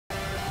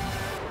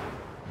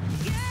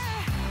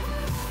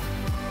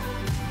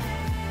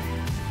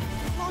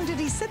long did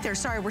he sit there?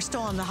 Sorry, we're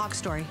still on the hawk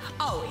story.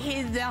 Oh,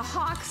 the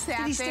hawk sat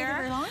Did he stay there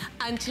very long?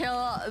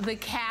 Until the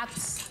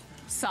cats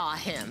saw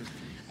him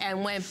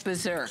and went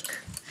berserk.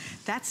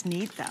 That's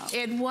neat, though.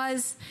 It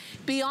was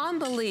beyond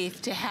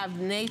belief to have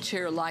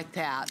nature like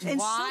that. And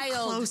wild,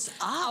 so close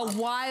up. A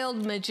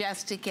wild,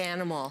 majestic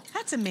animal.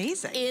 That's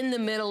amazing. In the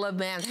middle of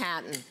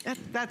Manhattan.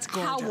 That's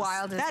gorgeous. How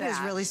wild is that? That is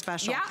really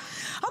special. Yeah.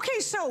 Okay,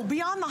 so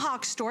beyond the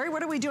hawk story,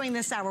 what are we doing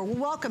this hour? Well,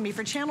 welcome you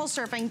for Channel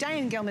Surfing.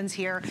 Diane Gilman's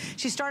here.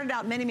 She started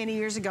out many, many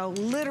years ago,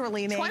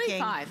 literally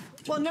making... 25.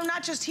 Well, no,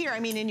 not just here. I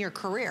mean, in your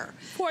career.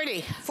 40.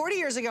 40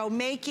 years ago,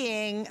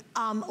 making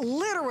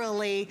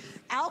literally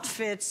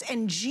outfits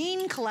and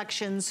jean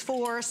collections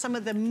for some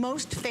of the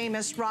most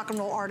famous rock and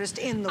roll artists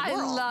in the world.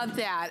 I love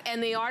that.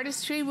 And the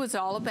artistry was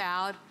all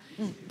about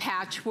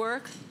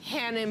patchwork,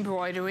 hand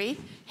embroidery,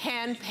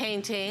 hand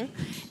painting,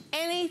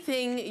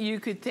 anything you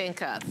could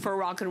think of for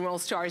rock and roll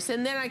stars.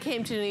 And then I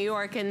came to New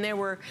York and there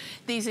were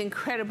these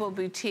incredible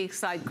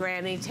boutiques like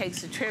Granny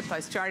Takes a Trip.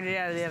 I started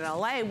out in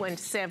LA, went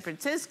to San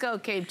Francisco,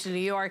 came to New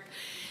York,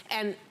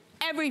 and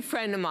every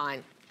friend of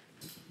mine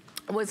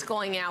was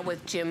going out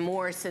with Jim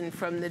Morrison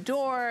from The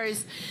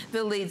Doors,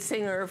 the lead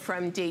singer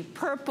from Deep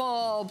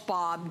Purple,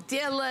 Bob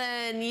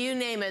Dylan, you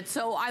name it.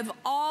 So I've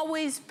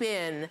always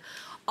been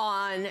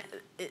on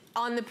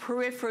the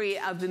periphery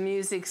of the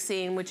music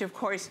scene, which of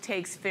course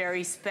takes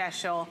very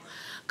special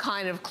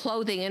kind of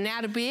clothing. And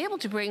now to be able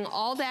to bring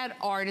all that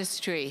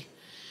artistry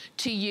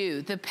to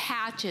you, the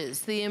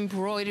patches, the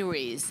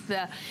embroideries,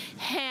 the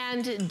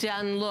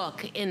hand-done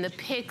look in the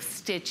pick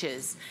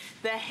stitches,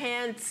 the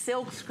hand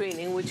silk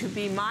screening, which would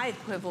be my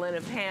equivalent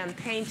of hand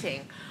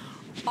painting,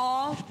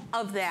 all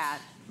of that,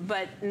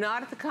 but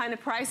not at the kind of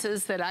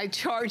prices that I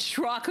charged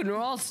rock and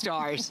roll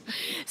stars.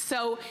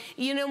 So,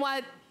 you know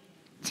what?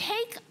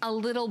 Take a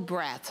little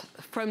breath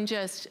from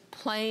just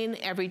plain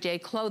everyday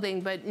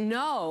clothing, but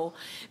know,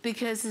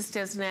 because this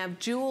doesn't have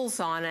jewels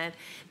on it,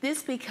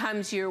 this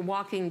becomes your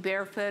walking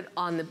barefoot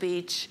on the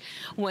beach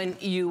when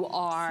you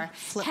are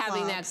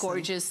having that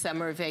gorgeous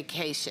summer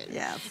vacation.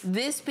 Yeah.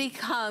 This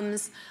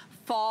becomes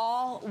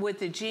fall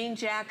with a jean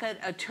jacket,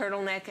 a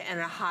turtleneck,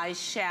 and a high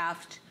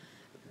shaft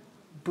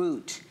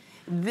boot.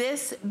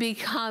 This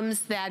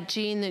becomes that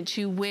jean that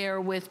you wear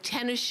with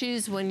tennis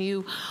shoes when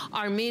you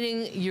are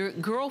meeting your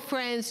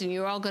girlfriends and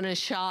you're all gonna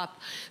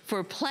shop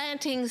for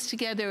plantings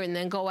together and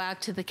then go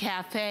out to the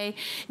cafe.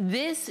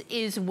 This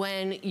is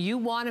when you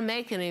wanna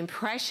make an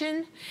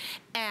impression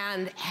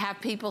and have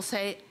people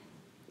say,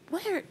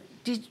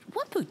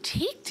 what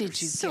boutique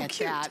did you get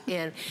that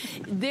in?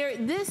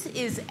 This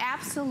is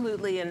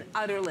absolutely and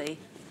utterly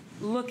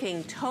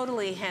looking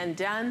totally hand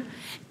done,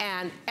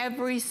 and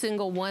every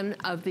single one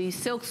of these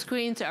silk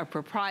screens are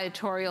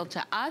proprietorial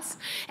to us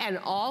and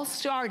all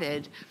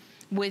started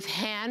with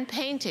hand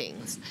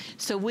paintings.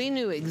 So we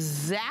knew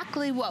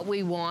exactly what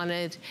we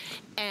wanted,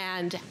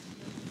 and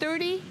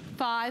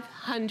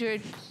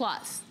 3,500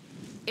 plus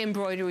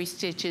embroidery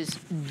stitches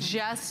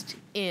just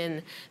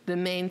in the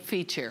main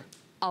feature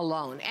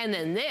alone. And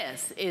then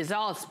this is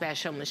all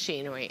special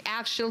machinery.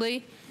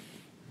 Actually,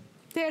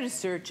 they had to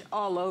search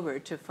all over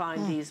to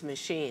find these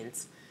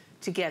machines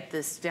to get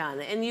this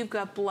done. And you've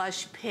got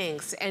blush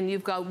pinks, and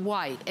you've got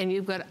white, and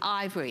you've got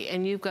ivory,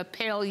 and you've got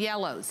pale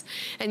yellows,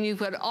 and you've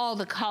got all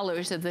the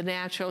colors of the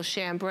natural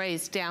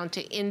chambrays down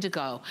to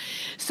indigo.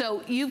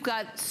 So you've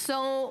got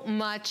so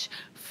much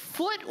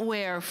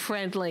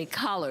footwear-friendly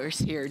colors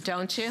here,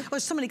 don't you?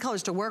 Well, so many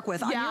colors to work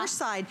with. Yeah. On your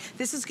side,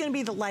 this is going to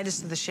be the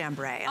lightest of the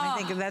chambray. And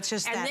I think that's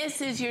just and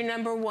this is your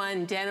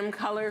 #1 denim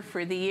color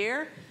for the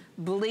year.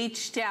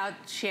 Bleached out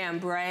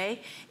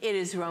chambray. It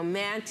is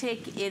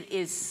romantic, it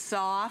is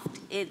soft,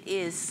 it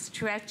is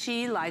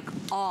stretchy like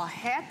all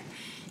heck,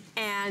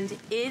 and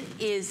it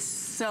is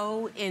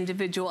so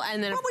individual.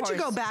 And then what would you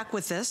go back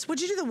with this? Would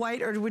you do the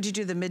white or would you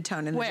do the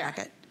mid-tone in the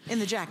jacket? In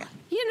the jacket.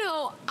 You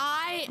know,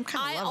 I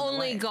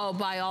only go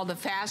by all the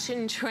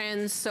fashion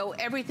trends, so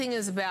everything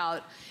is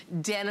about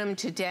denim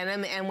to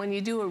denim, and when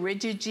you do a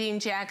rigid jean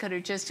jacket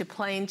or just a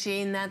plain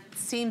jean, that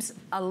seems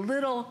a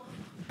little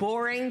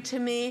boring to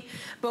me.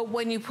 But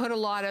when you put a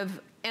lot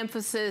of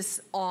emphasis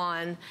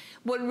on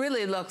what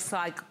really looks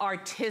like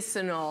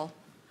artisanal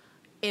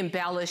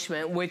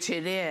embellishment, which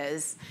it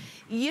is,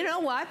 you know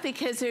what?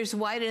 Because there's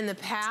white in the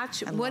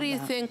patch. What do you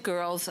think,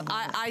 girls?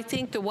 I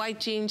think the white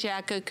jean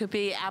jacket could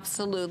be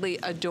absolutely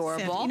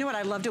adorable. You know what?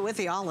 I loved it with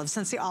the olive.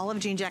 Since the olive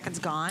jean jacket's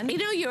gone. You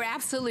know, you're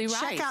absolutely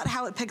right. Check out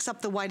how it picks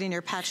up the white in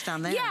your patch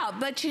down there. Yeah,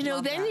 but you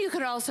know, then you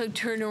could also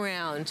turn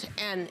around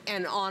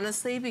and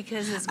honestly,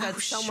 because it's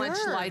got so much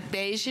light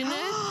beige in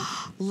it.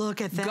 Look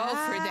at that. Go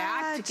for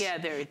that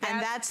together.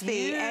 That's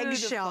the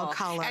eggshell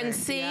color. And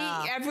see,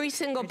 every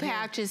single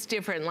patch is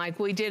different. Like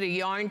we did a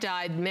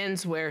yarn-dyed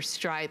menswear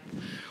stripe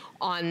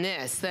on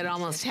this that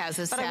almost has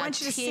a sateen But I want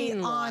you to see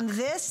look. On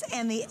this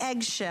and the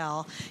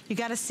eggshell, you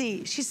got to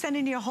see, she's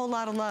sending you a whole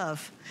lot of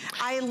love.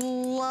 I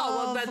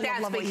love, but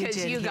that's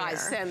because you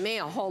guys sent me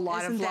a whole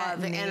lot of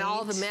love and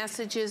all the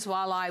messages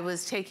while I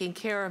was taking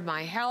care of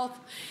my health.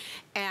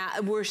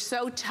 and were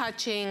so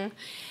touching.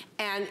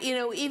 And, you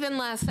know, even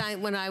last night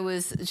when I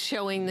was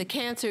showing the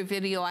cancer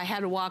video, I had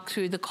to walk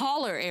through the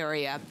caller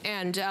area.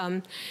 And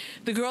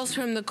the girls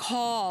from the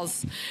call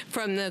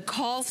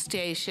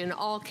station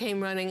all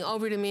came running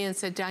over to me and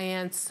said,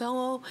 Diane,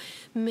 so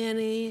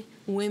many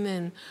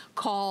women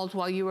called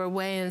while you were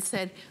away and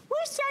said,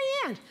 where's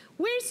Diane?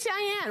 Where's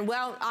Diane?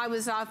 Well, I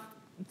was off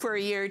for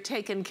a year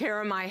taking care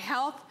of my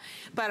health,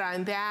 but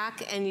I'm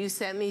back, and you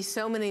sent me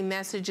so many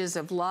messages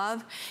of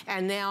love,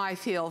 and now I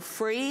feel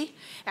free,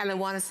 and I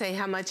want to say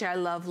how much I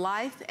love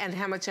life and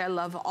how much I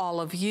love all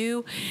of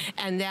you,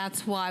 and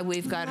that's why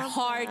we've got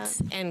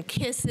hearts and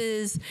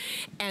kisses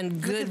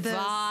and good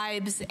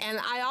vibes, and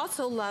I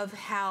also love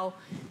how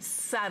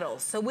subtle.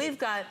 So we've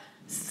got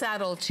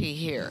subtlety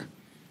here.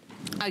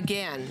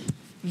 Again,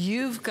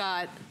 you've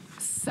got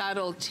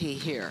subtlety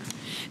here.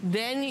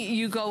 Then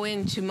you go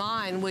into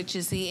mine, which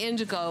is the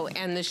indigo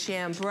and the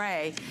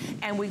chambray,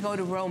 and we go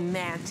to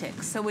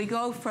romantic. So we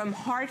go from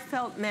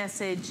heartfelt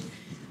message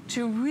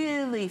to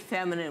really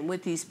feminine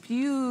with these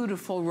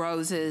beautiful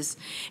roses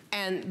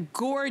and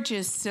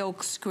gorgeous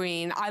silk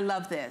screen. I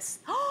love this.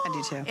 I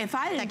do too. If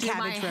I didn't do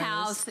my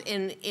house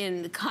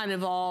in kind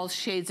of all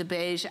shades of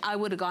beige, I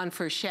would have gone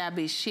for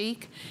shabby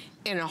chic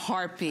in a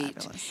heartbeat.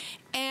 Fabulous.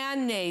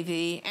 And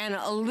navy, and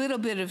a little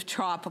bit of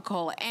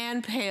tropical,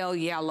 and pale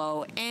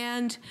yellow,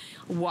 and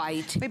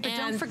white, Wait, but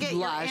don't forget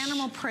blush. Your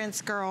animal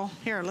prints, girl.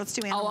 Here, let's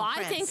do animal prints.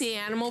 I think the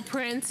animal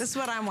prints This is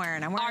what I'm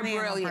wearing. I'm wearing the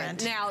animal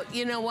print. Now,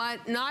 you know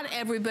what? Not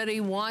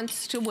everybody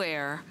wants to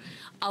wear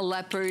a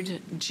leopard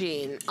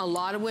jean. A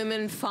lot of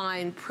women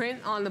find print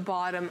on the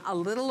bottom a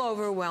little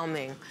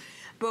overwhelming.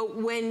 But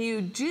when you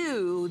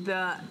do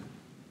the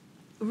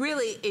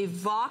really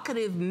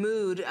evocative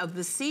mood of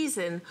the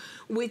season,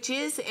 which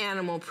is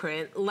animal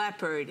print,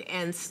 leopard,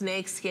 and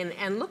snakeskin.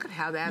 And look at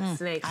how that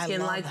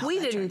snakeskin, like we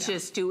didn't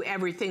just do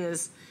everything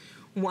as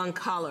one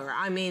color.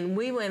 I mean,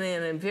 we went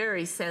in and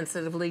very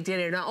sensitively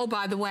did it. Oh,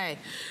 by the way,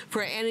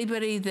 for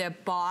anybody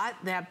that bought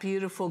that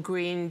beautiful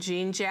green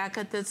jean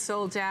jacket that's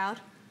sold out,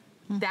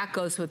 that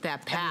goes with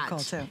that patch. Cool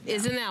too.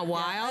 Isn't that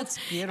wild? Yeah, that's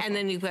beautiful. And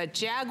then you've got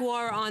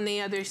Jaguar on the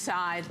other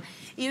side.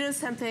 You know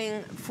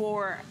something,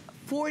 for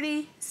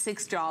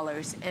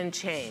 $46 and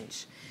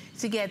change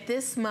to get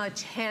this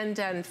much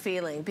hand-done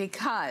feeling,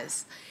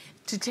 because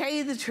to tell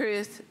you the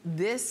truth,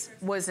 this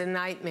was a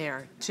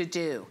nightmare to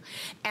do.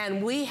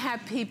 And we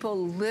have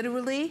people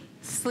literally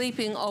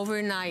sleeping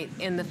overnight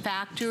in the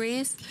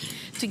factories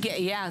to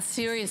get,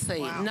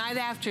 seriously, night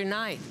after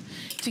night,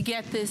 to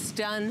get this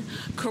done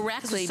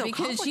correctly,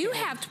 because you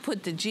have to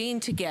put the jean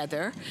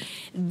together,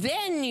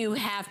 then you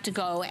have to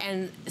go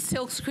and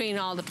silk screen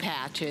all the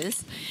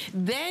patches,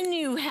 then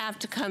you have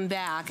to come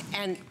back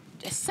and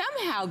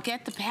somehow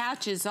get the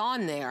patches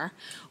on there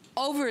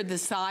over the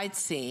side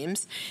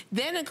seams.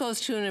 Then it goes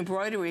to an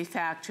embroidery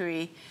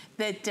factory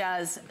that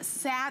does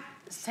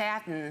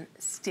satin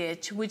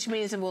stitch, which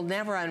means it will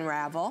never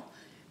unravel.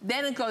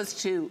 Then it goes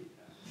to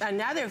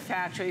another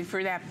factory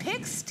for that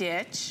pick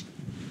stitch,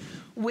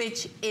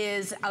 which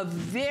is a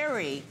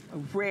very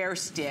rare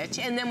stitch.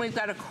 And then we've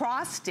got a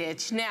cross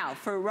stitch. Now,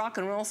 for rock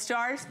and roll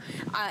stars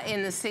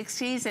in the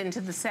 60s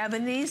into the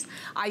 70s,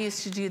 I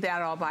used to do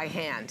that all by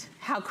hand.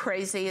 How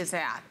crazy is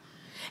that?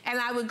 And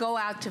I would go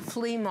out to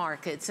flea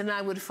markets and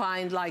I would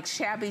find like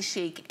shabby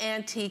chic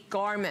antique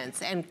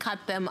garments and cut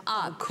them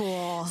up. Oh,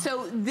 cool.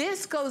 So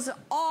this goes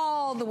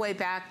all the way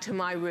back to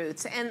my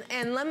roots.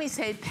 And let me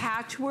say,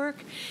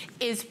 patchwork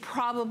is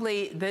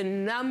probably the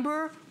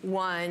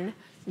 #1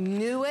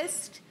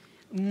 newest,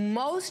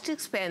 most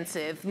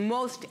expensive,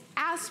 most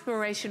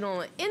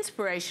aspirational,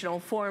 inspirational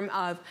form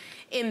of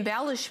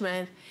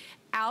embellishment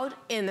out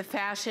in the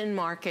fashion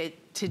market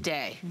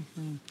today.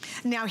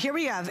 Now here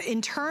we have,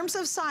 in terms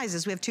of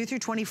sizes, we have 2 through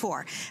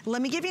 24.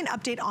 Let me give you an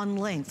update on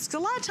lengths. Because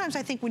a lot of times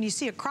I think when you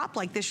see a crop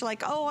like this, you're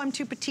like, oh, I'm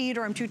too petite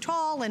or I'm too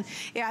tall and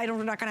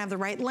I'm not gonna have the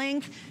right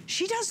length.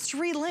 She does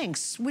 3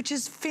 lengths, which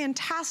is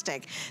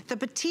fantastic. The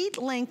petite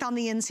length on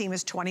the inseam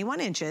is 21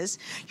 inches.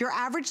 Your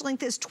average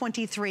length is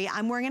 23.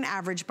 I'm wearing an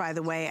average, by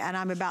the way, and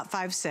I'm about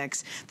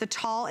 5'6". The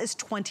tall is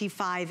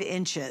 25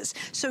 inches.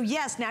 So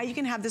yes, now you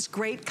can have this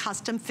great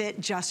custom fit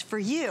just for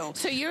you.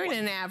 So you're in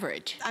an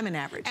average. I'm an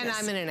average. And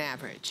yes. I'm in an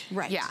average.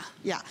 Right. Yeah.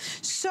 Yeah.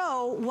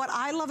 So what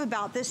I love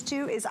about this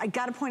too is I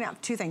got to point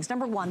out 2 things.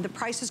 Number 1, the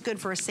price is good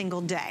for a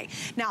single day.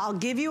 Now I'll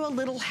give you a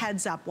little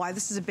heads up why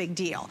this is a big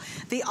deal.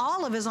 The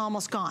olive is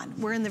almost gone.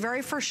 We're in the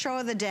very first show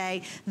of the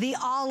day. The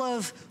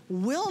olive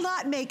will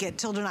not make it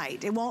till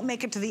tonight. It won't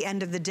make it to the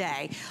end of the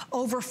day.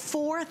 Over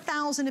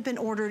 4,000 have been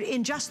ordered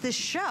in just this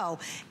show,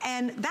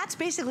 and that's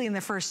basically in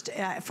the first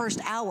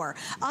hour.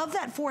 Of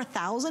that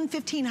 4,000,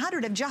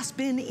 1,500 have just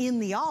been in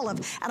the olive,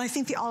 and I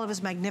think the olive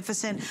is magnificent.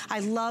 magnificent. I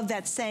love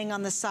that saying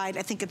on the side.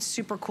 I think it's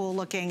super cool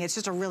looking. It's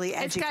just a really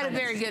edgy. It's got a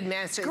very good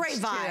message. Great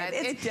vibe.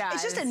 It does.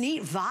 It's just a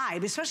neat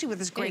vibe, especially with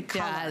this great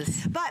color.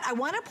 But I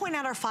want to point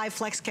out our 5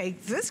 flex pay.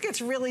 This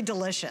gets really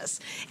delicious.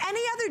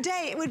 Any other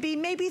day, it would be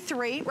maybe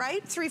 3,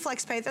 right? 3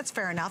 flex pay, that's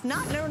fair enough.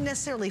 Not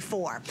necessarily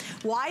 4.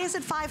 Why is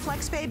it 5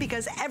 flex pay?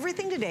 Because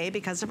everything today,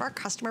 because of our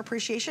Customer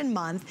Appreciation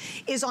Month,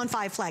 is on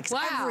 5 flex.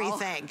 Wow.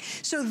 Everything.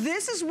 So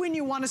this is when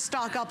you want to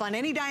stock up on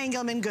any Diane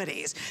Gilman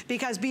goodies.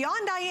 Because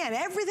beyond Diane,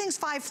 everything's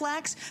 5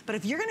 flex. But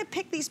if you're going to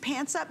pick these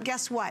pants up,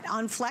 guess what?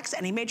 On Flex,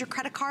 any major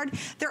credit card,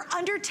 they're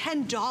under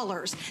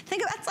 $10.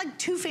 Think of that's like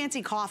 2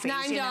 fancy coffees.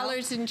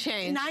 $9 and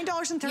change.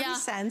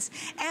 $9.30.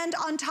 And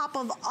on top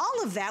of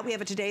all of that, we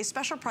have a today's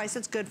special price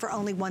that's good for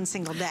only 1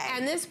 single day.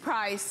 And this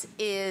price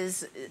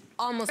is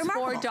almost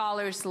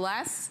 $4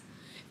 less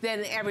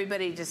than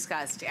everybody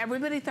discussed.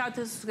 Everybody thought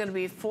this was gonna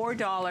be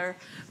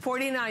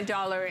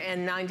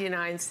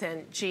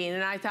 $49.99 jean,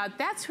 and I thought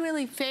that's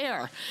really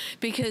fair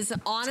because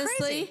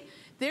honestly,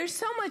 there's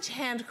so much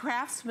hand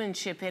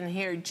craftsmanship in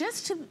here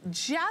just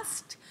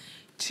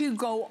to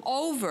go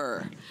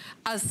over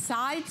a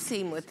side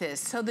seam with this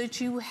so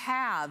that you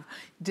have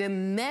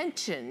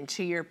dimension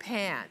to your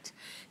pant.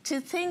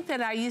 To think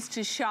that I used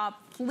to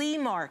shop flea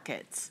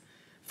markets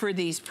for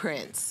these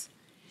prints.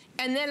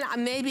 And then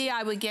maybe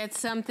I would get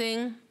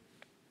something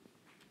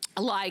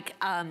like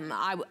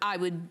I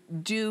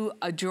would do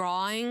a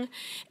drawing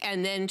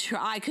and then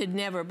I could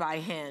never by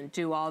hand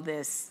do all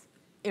this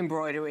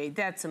embroidery.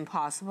 That's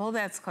impossible.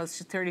 That's close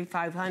to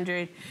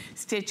 3,500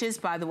 stitches,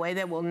 by the way,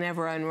 that will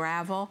never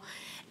unravel.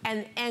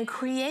 And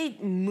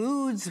create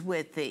moods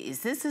with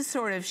these. This is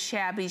sort of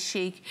shabby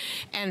chic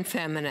and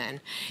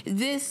feminine.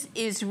 This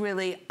is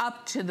really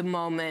up to the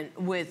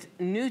moment with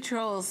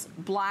neutrals,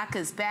 black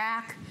is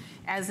back,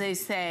 as they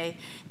say,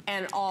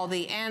 and all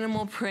the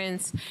animal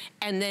prints,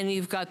 and then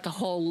you've got the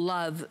whole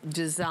love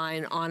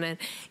design on it.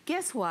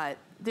 Guess what?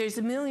 There's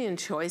a million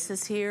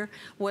choices here.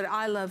 What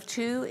I love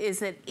too is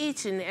that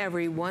each and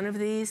every one of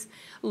these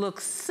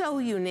looks so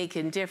unique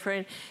and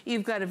different.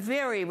 You've got a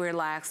very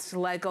relaxed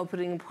leg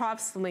opening,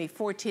 approximately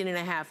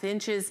 14.5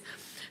 inches.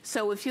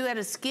 So if you had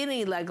a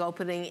skinny leg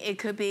opening, it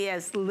could be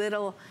as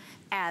little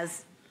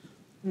as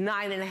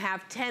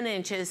 9.5, 10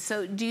 inches.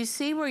 So do you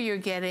see where you're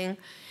getting?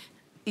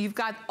 You've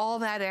got all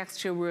that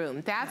extra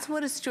room. That's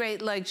what a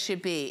straight leg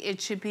should be. It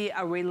should be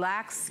a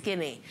relaxed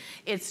skinny.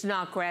 It's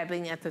not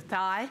grabbing at the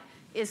thigh.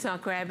 It's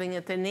not grabbing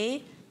at the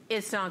knee.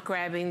 It's not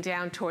grabbing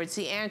down towards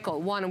the ankle.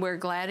 Want to wear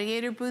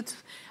gladiator boots,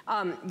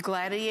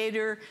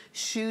 gladiator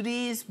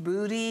shooties,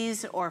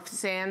 booties, or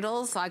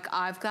sandals like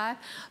I've got.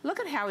 Look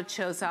at how it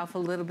shows off a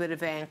little bit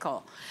of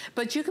ankle.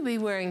 But you could be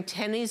wearing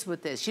tennies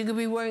with this. You could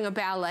be wearing a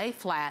ballet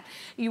flat.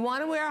 You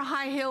want to wear a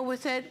high heel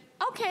with it?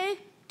 Okay.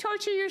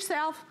 Torture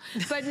yourself,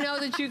 but know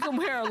that you can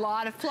wear a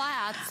lot of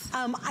flats.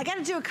 I got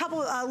to do a couple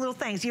little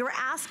things. You were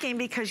asking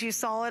because you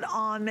saw it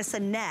on Miss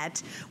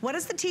Annette. What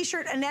is the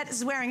t-shirt Annette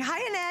is wearing? Hi,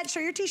 Annette.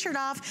 Show your t-shirt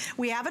off.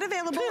 We have it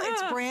available.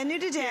 It's brand new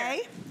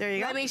today. Here. There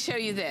you go. Let me show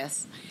you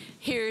this.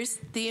 Here's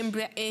the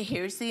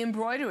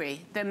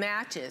embroidery that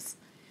matches.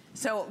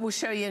 So we'll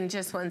show you in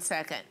just 1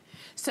 second.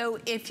 So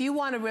if you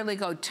want to really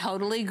go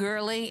totally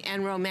girly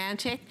and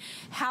romantic,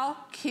 how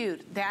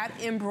cute. That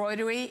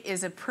embroidery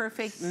is a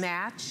perfect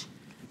match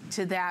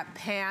to that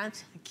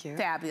pant. Cute.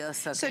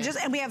 Fabulous looking. So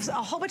and we have a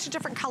whole bunch of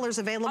different colors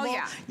available.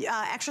 Oh,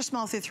 yeah. Extra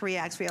small through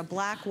 3X. We have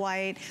black,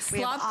 white,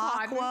 we have Slub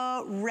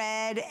aqua,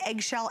 red,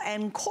 eggshell,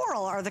 and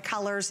coral are the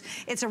colors.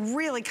 It's a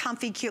really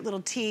comfy, cute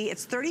little tee.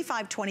 It's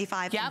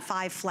 $35.25 and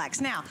 5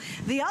 flex. Now,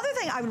 the other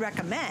thing I would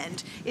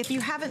recommend, if you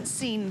haven't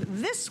seen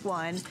this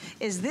one,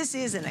 is this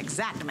is an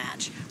exact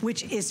match,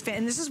 which is fit.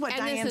 And this is what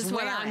Diane's wearing. And this is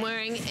what I'm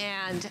wearing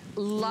and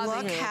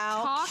loving it. Look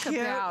how Talk cute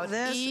about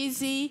this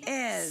easy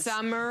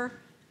summer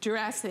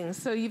dressing.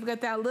 So you've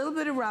got that little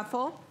bit of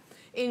ruffle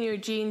in your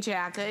jean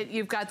jacket.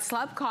 You've got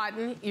slub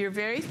cotton, your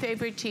very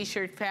favorite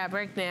t-shirt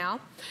fabric now.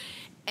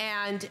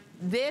 And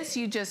this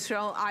you just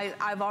throw,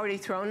 I've already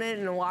thrown it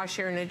in a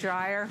washer and a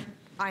dryer.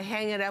 I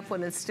hang it up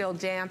when it's still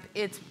damp.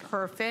 It's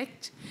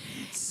perfect.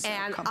 So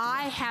and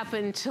I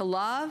happen to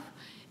love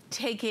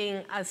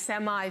taking a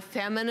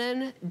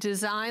semi-feminine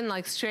design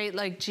like straight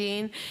leg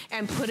jean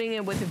and putting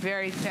it with a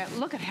very,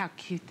 look at how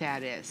cute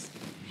that is.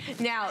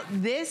 Now,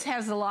 this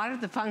has a lot of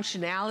the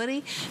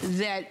functionality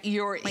that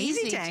your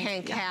Easy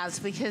Tank has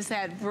because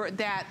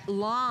that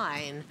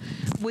line,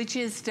 which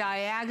is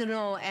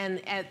diagonal and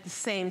at the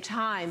same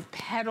time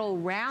petal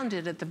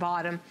rounded at the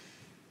bottom,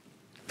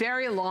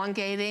 very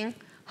elongating,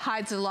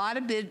 hides a lot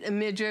of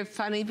midriff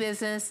funny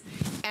business,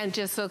 and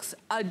just looks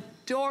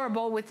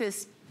adorable with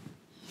this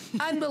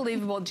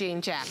Unbelievable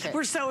jean jacket.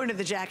 We're so into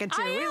the jacket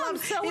too.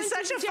 It's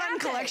such a fun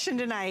collection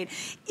tonight.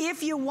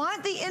 If you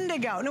want the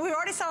indigo, no, we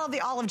already saw the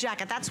olive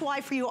jacket. That's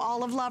why for you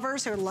olive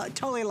lovers who are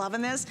totally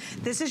loving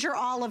this is your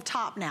olive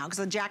top now because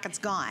the jacket's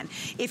gone.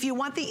 If you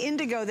want the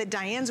indigo that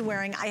Diane's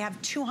wearing, I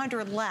have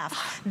 200 left.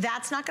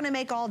 That's not gonna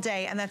make all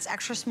day, and that's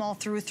extra small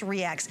through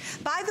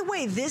 3X. By the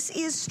way, this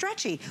is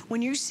stretchy.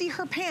 When you see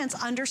her pants,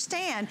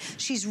 understand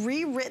she's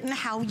rewritten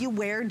how you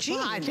wear jeans.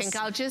 Well, I think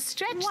I'll just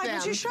stretch them for you. Why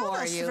don't you show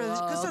us?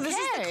 So this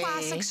is the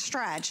classic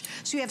stretch.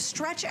 So you have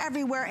stretch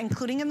everywhere,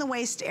 including in the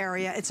waist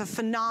area. It's a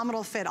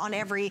phenomenal fit on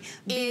every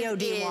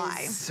BODY.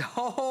 It is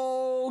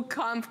so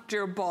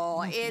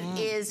comfortable. It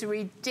is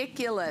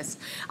ridiculous.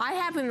 I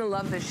happen to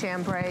love the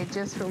chambray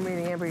just from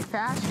reading every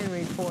fashion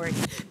report.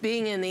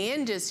 Being in the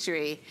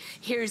industry,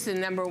 here's the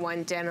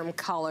 #1 denim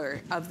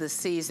color of the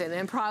season,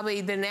 and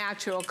probably the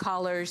natural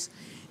colors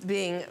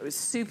being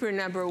super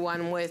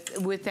 #1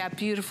 with that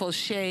beautiful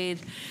shade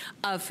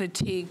of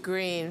fatigue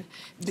green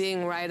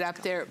being right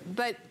up there.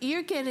 But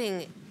you're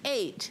getting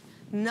 8,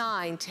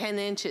 9, 10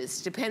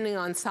 inches, depending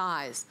on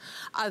size,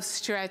 of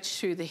stretch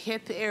through the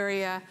hip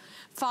area,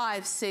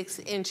 5, 6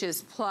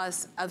 inches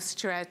plus of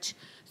stretch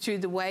through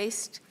the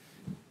waist.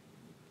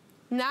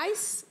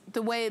 Nice,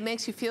 the way it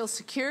makes you feel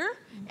secure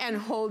and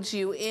holds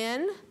you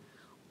in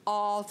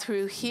all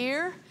through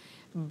here.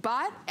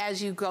 But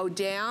as you go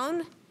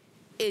down,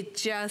 it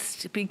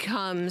just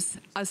becomes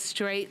a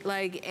straight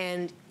leg,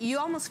 and you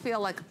almost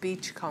feel like a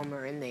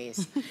beachcomber in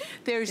these.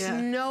 There's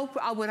no,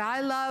 what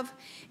I love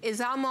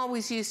is I'm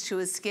always used to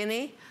a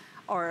skinny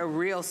or a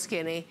real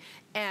skinny,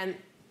 and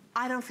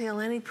I don't feel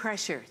any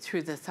pressure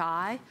through the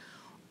thigh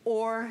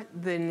or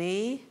the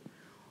knee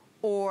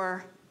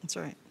or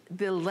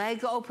the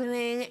leg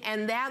opening,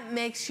 and that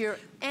makes your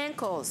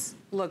ankles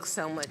look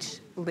so much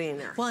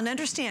leaner. Well, and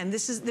understand,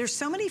 there's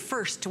so many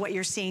firsts to what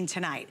you're seeing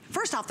tonight.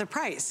 First off, the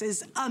price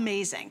is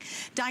amazing.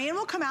 Diane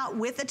will come out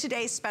with a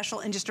today's special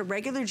in just a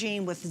regular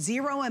jean with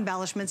 0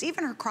 embellishments,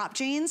 even her crop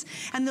jeans,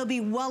 and they'll be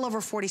well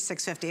over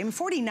 $46.50. I mean,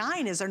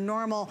 $49 is a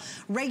normal,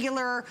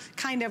 regular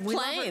kind of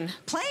plain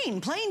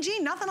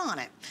jean, nothing on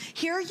it.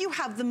 Here you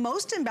have the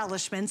most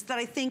embellishments that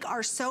I think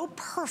are so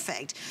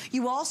perfect.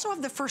 You also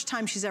have the first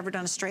time she's ever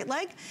done a straight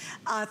leg,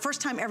 first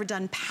time ever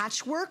done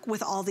patchwork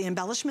with all the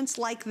embellishments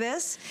like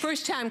this.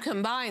 First time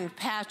combined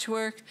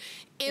patchwork,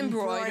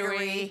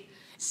 embroidery,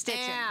 stitching,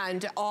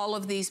 and all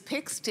of these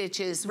pick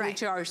stitches,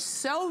 which are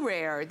so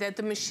rare that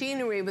the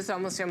machinery was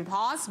almost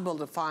impossible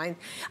to find.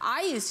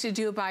 I used to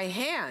do it by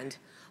hand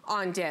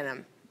on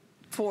denim.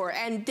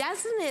 And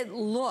doesn't it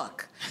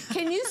look,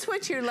 can you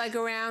switch your leg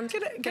around?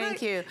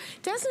 Thank you.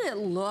 Doesn't it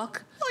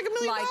look like $1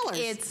 million? Like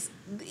it's,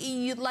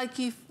 like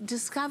you've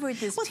discovered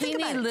this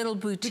teeny little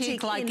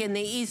boutique like in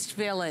the East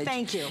Village.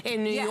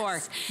 In New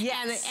York.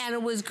 And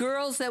it was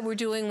girls that were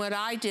doing what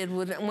I did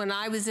when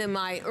I was in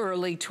my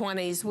early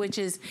 20s, which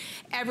is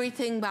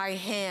everything by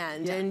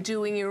hand and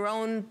doing your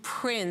own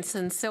prints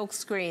and silk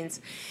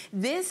screens.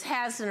 This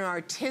has an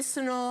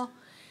artisanal,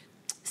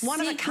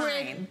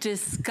 secret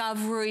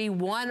discovery,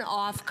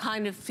 one-off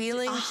kind of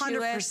feeling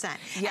 100%.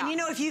 And you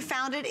know, if you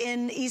found it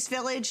in East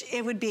Village,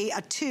 it would be a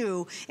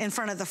 2 in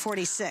front of the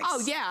 46. Oh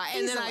yeah,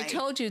 and then I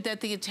told you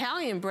that the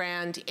Italian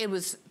brand, it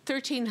was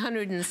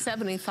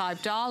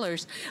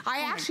 $1,375. I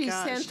actually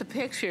sent the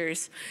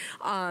pictures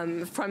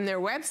from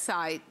their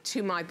website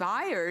to my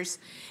buyers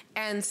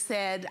and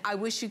said, I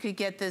wish you could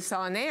get this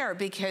on air,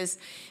 because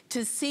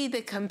to see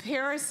the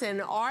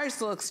comparison,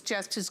 ours looks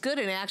just as good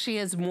and actually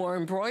has more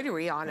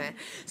embroidery on it.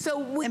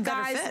 So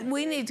guys,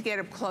 we need to get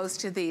up close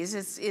to these.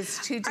 It's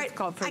too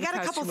difficult for the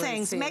customer. I got a couple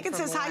things. Megan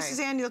says, hi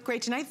Suzanne, you look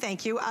great tonight.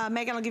 Thank you.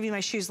 Megan, I'll give you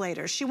my shoes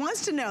later. She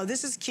wants to know,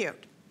 this is cute.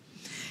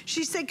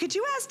 She said, could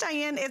you ask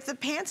Diane if the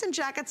pants and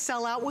jackets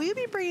sell out, will you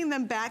be bringing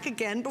them back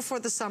again before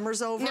the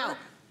summer's over? No.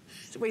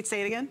 Wait,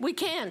 say it again? We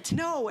can't.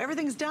 No,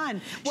 everything's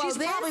done. Well, she's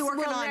probably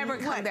working on never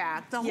come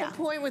back. The whole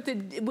point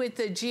with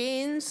the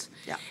jeans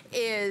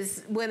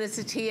is when it's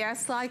a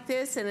TS like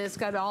this and it's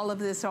got all of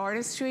this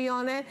artistry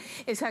on it,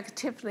 it's like a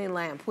Tiffany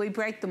lamp. We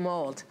break the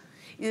mold.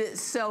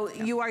 So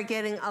you are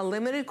getting a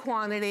limited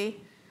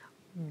quantity.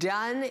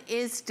 Done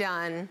is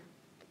done.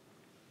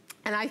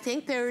 And I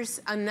think there's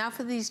enough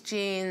of these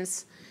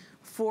jeans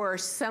for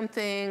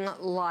something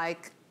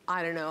like,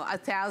 I don't know,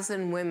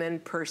 1,000 women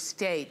per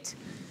state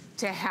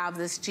to have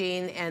this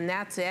jean, and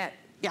that's it.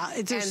 Yeah,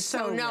 it's just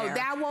so no, rare.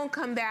 That won't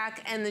come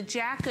back, and the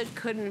jacket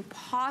couldn't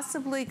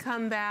possibly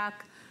come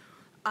back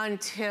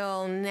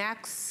until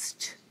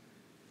next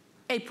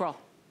April.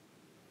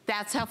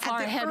 That's how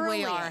far ahead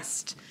we are.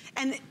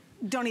 And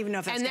don't even know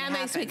if that's gonna happen.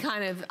 And that makes me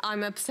kind of,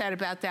 I'm upset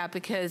about that,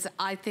 because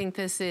I think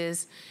this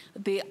is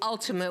the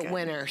ultimate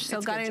winner.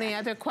 So got any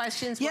other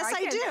questions? Yes,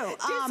 I do.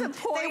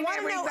 They want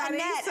to know,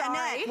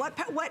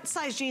 Annette, what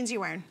size jeans are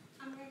you wearing?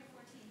 I'm wearing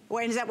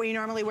 14. Is that what you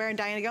normally wear in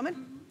Diane Gilman?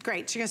 Mm-hmm.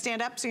 Great. So you're going to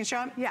stand up so you can show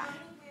them? Yeah. I normally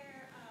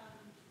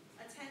wear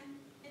a 10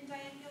 in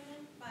Diane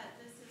Gilman, but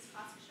this is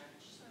classic stretch.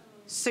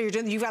 So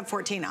you've got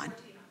 14 on.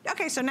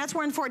 Okay, so Net's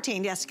wearing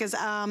 14, yes, because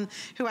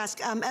who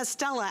asked?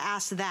 Estella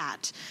asked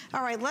that.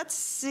 All right, let's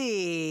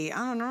see.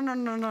 Oh, no.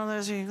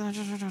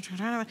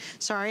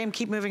 Sorry,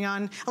 keep moving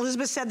on.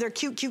 Elizabeth said they're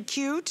cute, cute,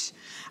 cute.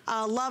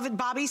 Love it.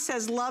 Bobby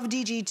says love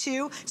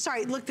DG2.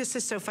 Sorry, look, this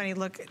is so funny.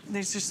 Look,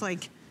 there's just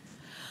like,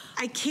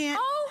 I can't.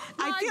 Oh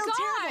my I feel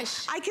terrible.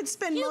 gosh. I could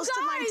spend most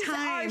of my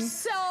time. You guys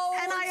are so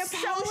and I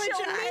apologize.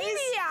 social media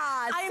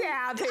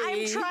savvy.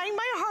 I'm trying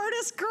my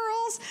hardest,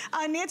 girls.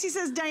 Nancy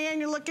says, Diane,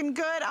 you're looking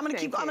good. I'm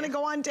gonna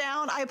go on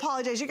down. I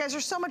apologize. You guys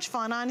are so much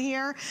fun on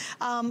here.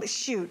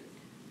 Shoot.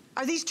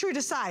 Are these true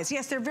to size?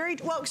 Yes, they're very,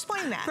 well,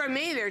 explain that. For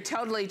me, they're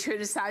totally true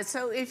to size.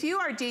 So if you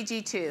are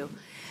DG2,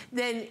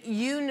 then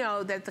you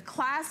know that the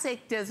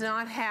Classic does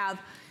not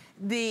have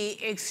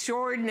the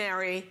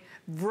extraordinary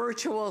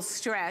virtual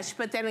stretch,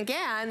 but then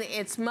again,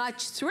 it's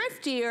much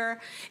thriftier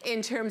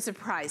in terms of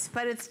price,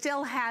 but it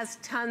still has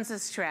tons of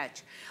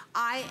stretch.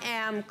 I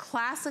am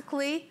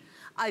classically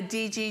a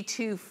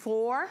DG2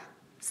 4,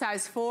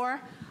 size 4.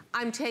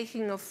 I'm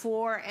taking a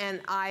 4 and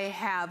I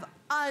have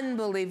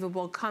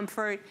unbelievable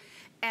comfort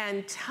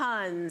and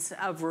tons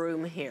of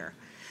room here.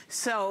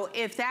 So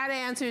if that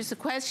answers the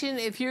question,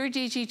 if you're a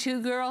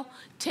DG2 girl,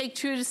 take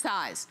true to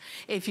size.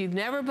 If you've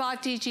never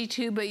bought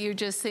DG2, but you're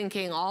just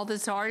thinking all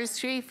this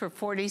artistry for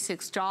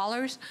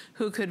 $46,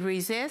 who could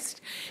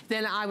resist?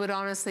 Then I would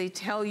honestly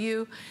tell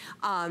you,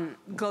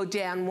 go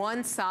down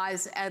one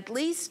size at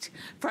least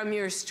from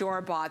your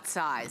store-bought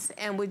size,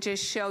 and would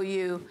just show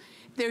you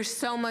there's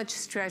so much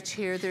stretch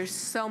here. There's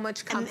so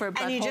much comfort,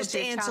 but hold your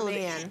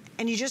tummy in.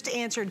 And you just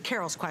answered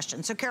Carol's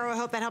question. So Carol, I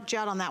hope that helped you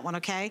out on that one,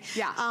 okay?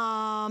 Yeah.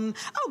 Oh,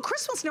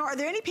 Chris wants to know, are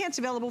there any pants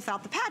available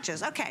without the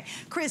patches? Okay,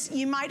 Chris,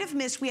 you might have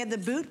missed, we had the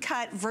boot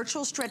cut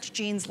virtual stretch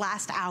jeans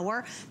last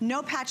hour.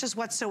 No patches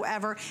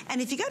whatsoever.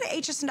 And if you go to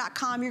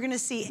hsn.com, you're gonna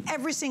see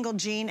every single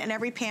jean and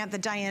every pant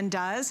that Diane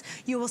does.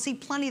 You will see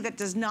plenty that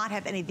does not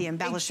have any of the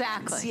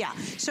embellishments. Exactly. Yeah.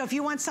 So if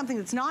you want something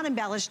that's not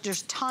embellished,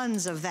 there's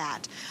tons of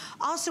that.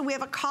 Also, we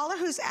have a caller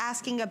who's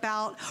asking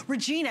about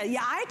Regina.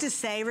 Yeah, I have to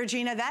say,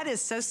 Regina, that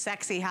is so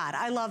sexy hot.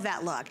 I love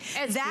that look.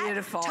 It's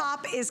beautiful. That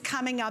top is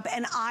coming up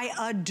and I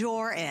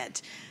adore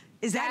it.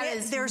 Is that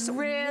it? There's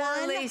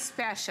really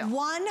special.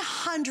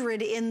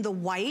 100 in the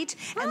white.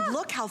 And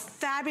look how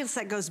fabulous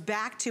that goes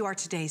back to our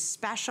today's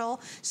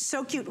special.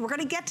 So cute. We're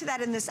gonna get to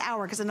that in this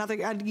hour because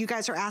you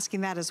guys are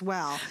asking that as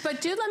well.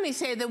 But do let me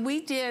say that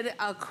we did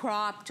a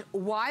cropped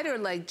wider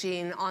leg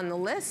jean on the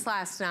list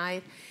last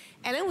night,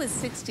 and it was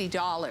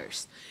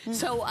 $60.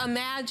 So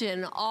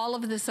imagine all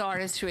of this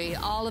artistry,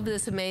 all of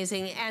this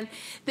amazing, and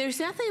there's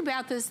nothing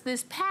about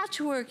this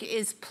patchwork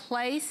is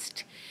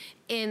placed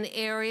in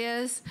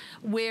areas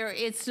where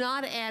it's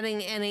not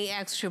adding any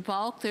extra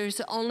bulk. There's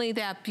only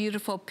that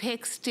beautiful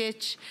pick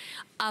stitch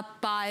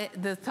up by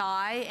the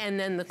thigh, and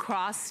then the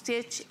cross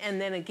stitch, and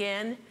then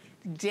again,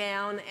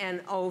 down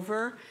and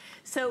over.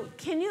 So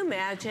can you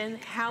imagine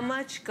how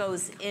much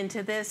goes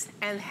into this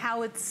and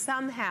how it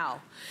somehow,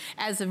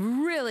 as a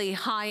really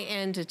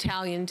high-end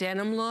Italian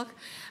denim look,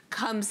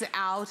 comes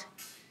out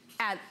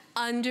at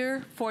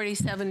under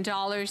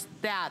 $47.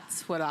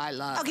 That's what I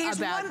love. Okay, here's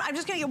one. I'm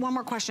just gonna get one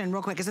more question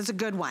real quick because it's a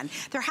good one.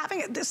 They're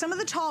having, some of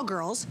the tall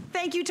girls,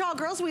 thank you tall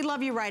girls, we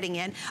love you writing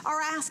in, are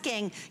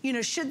asking, you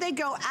know, should they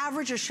go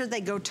average or should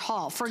they go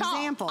tall? For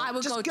example, I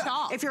would go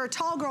tall. If you're a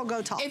tall girl,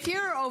 go tall. If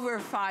you're over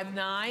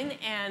 5'9"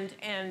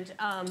 and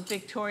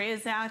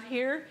Victoria's out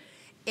here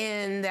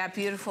in that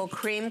beautiful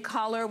cream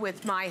color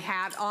with my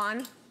hat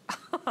on,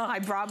 I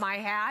brought my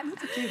hat.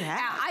 That's a cute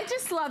hat. I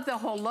just love the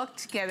whole look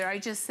together. I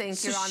just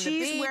think you're on the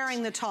beach. She's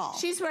wearing the tall.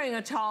 She's wearing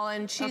a tall,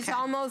 and she's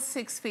almost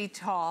 6 feet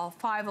tall,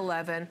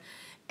 5'11",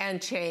 and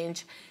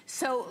change.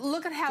 So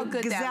look at how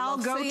good that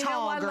looks. Go so you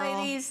tall, know what, girl.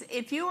 ladies?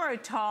 If you are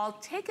tall,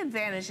 take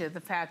advantage of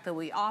the fact that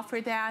we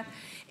offer that.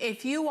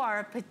 If you are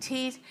a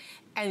petite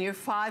and you're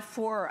 5'4"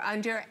 or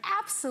under,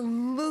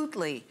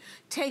 absolutely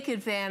take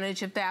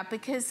advantage of that,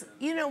 because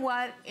you know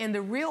what? In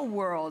the real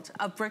world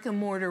of brick and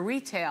mortar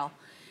retail,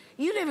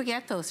 you never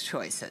get those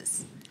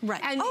choices.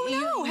 Right. And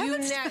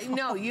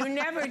no, you're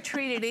never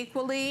treated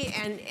equally.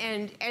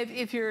 And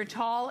if you're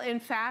tall,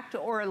 in fact,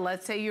 or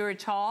let's say you're a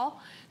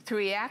tall,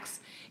 3X,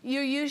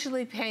 you're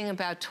usually paying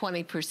about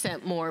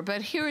 20% more.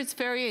 But here it's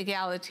very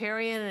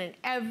egalitarian and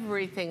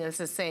everything is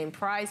the same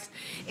price.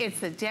 It's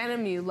the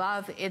denim you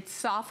love. It's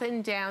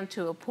softened down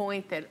to a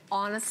point that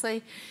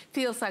honestly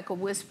feels like a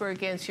whisper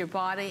against your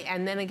body.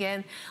 And then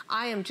again,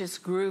 I am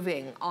just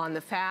grooving on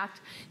the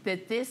fact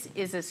that this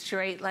is a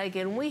straight leg.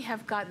 And we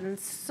have gotten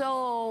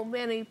so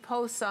many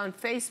posts on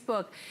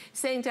Facebook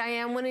saying,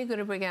 Diane, when are you going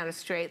to bring out a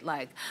straight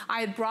leg? I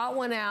had brought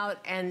one out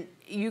and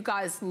you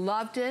guys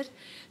loved it.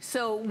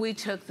 So we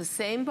took the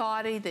same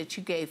body that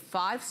you gave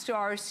 5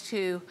 stars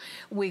to,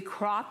 we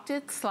cropped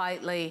it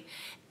slightly,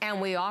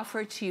 and we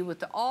offer it to you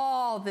with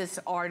all this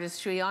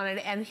artistry on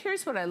it. And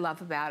here's what I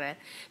love about it.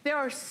 There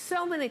are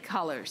so many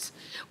colors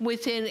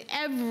within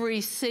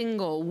every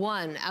single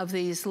one of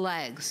these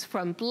legs,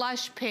 from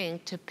blush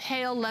pink to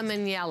pale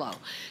lemon yellow,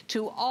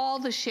 to all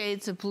the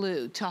shades of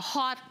blue, to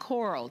hot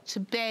coral, to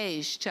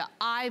beige, to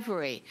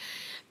ivory,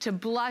 to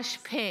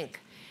blush pink.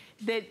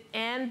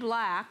 and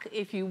black,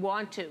 if you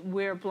want to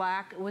wear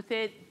black with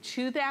it,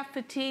 to that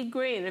fatigue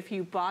green, if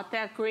you bought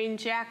that green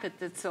jacket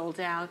that sold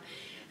out.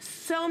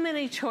 So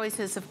many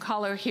choices of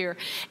color here.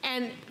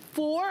 And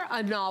for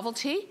a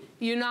novelty,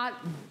 you're not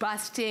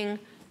busting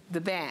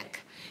the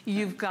bank.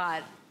 You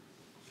got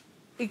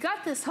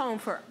this home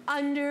for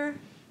under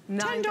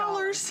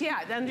 $9.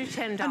 Yeah, under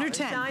 $10. Under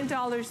 $10.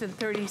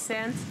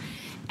 $9.30.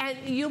 And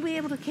you'll be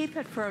able to keep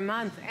it for a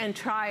month and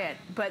try it.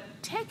 But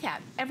take out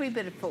every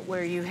bit of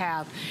footwear you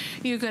have.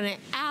 You're gonna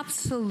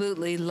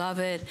absolutely love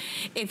it.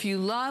 If you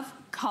love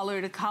color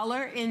to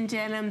color in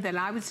denim, then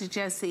I would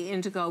suggest the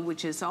indigo,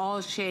 which is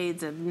all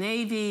shades of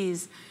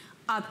navies,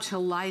 up to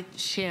light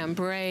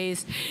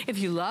chambrays. If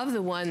you love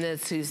the one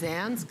that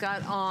Suzanne's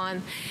got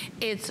on,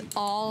 it's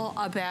all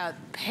about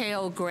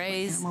pale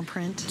grays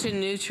to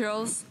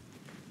neutrals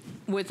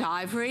with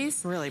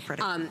ivories. Really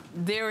pretty.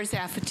 There is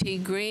that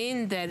fatigue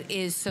green that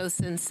is so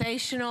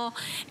sensational.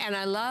 And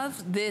I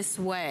love this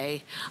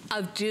way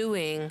of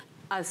doing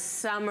a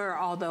summer,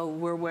 although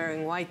we're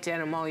wearing white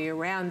denim all year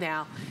round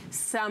now,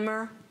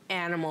 summer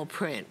animal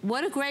print.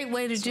 What a great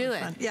way to do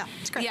it. Yeah,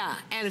 it's great. Yeah,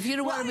 and if you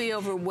don't want to be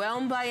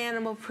overwhelmed by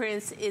animal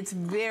prints, it's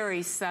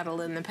very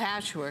subtle in the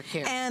patchwork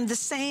here. And the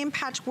same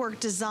patchwork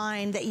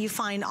design that you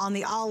find on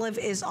the olive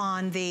is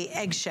on the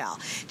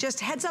eggshell. Just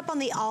heads up on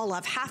the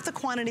olive, half the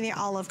quantity of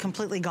the olive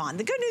completely gone.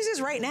 The good news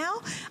is right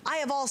now, I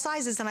have all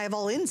sizes and I have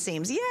all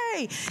inseams.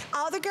 Yay!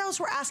 Other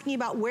girls were asking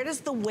about where does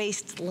the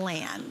waist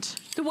land?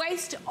 The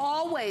waist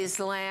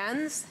always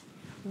lands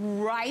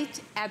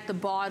right at the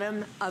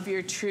bottom of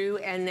your true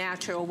and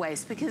natural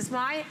waist, because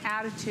my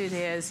attitude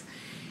is,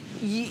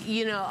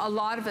 you know, a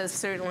lot of us,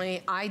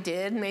 certainly I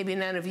did, maybe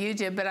none of you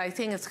did, but I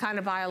think it's kind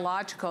of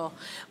biological.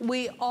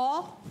 We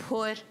all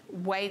put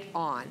weight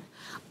on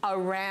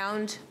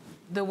around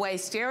the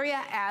waist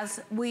area as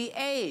we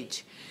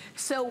age.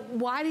 So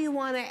why do you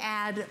want to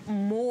add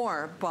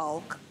more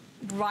bulk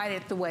right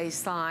at the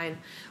waistline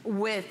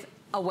with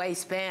a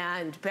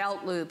waistband,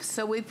 belt loops?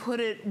 So we put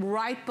it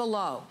right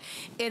below.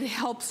 It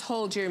helps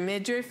hold your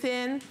midriff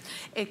in.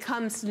 It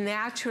comes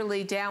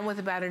naturally down with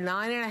about a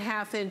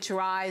 9.5-inch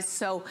rise.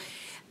 So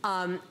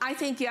I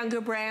think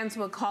younger brands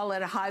will call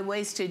it a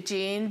high-waisted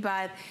jean,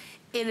 but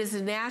it is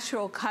a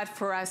natural cut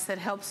for us that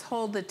helps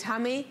hold the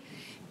tummy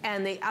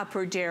and the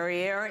upper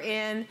derriere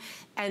in.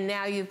 And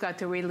now you've got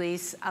the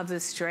release of the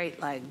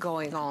straight leg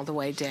going all the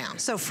way down.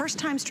 So first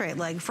time straight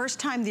leg, first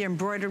time the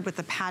embroidered with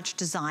the patch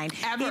design.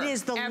 Ever, it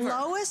is the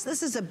lowest,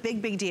 this is a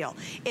big, big deal.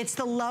 It's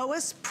the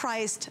lowest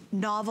priced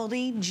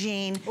novelty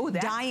jean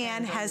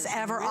Diane has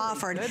ever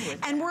offered.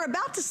 And we're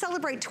about to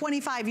celebrate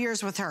 25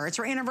 years with her. It's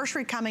her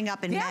anniversary coming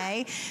up in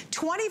May.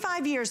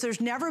 25 years, there's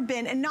never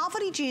been, and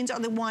novelty jeans are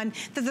the one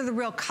that they're the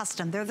real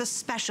custom. They're the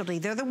specialty.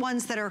 They're the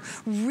ones that are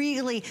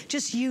really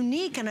just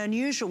unique and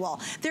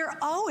unusual. They're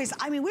always,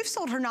 I mean, we've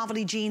sold her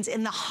novelty jeans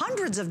in the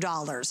hundreds of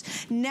dollars.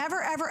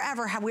 Never, ever,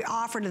 ever have we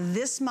offered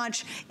this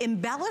much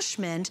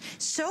embellishment,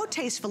 so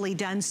tastefully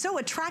done, so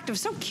attractive,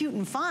 so cute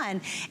and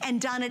fun,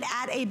 and done it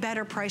at a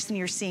better price than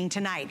you're seeing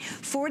tonight.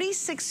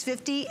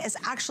 $46.50 is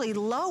actually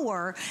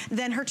lower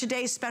than her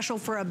today's special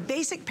for a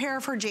basic pair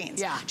of her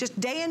jeans. Yeah. Just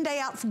day in, day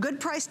out, good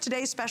price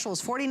today's special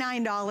is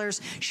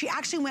 $49. She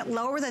actually went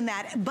lower than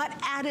that, but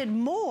added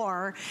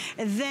more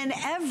than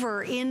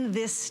ever in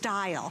this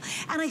style.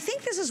 And I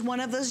think this is one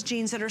of those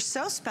jeans that are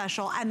so special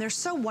and they're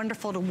so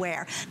wonderful to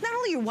wear. Not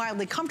only are you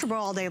wildly comfortable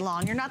all day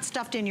long, you're not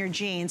stuffed in your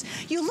jeans,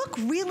 you look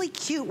really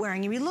cute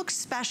wearing them, you look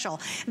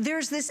special.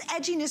 There's this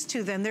edginess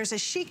to them, there's a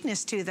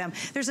chicness to them,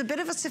 there's a bit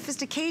of a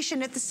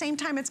sophistication, at the same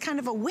time it's kind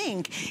of a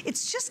wink.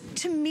 It's just,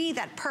 to me,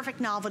 that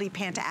perfect novelty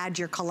pant to add to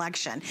your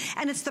collection.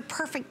 And it's the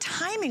perfect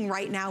timing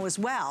right now as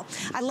well.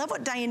 I love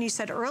what Diane, you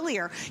said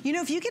earlier. You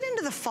know, if you get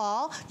into the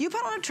fall, you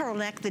put on a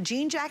turtleneck, the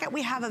jean jacket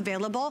we have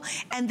available,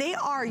 and they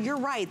are, you're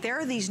right, there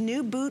are these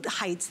new boot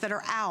heights that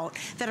are out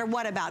that are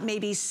what, about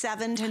maybe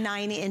 7 to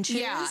 9 inches?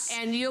 Yeah,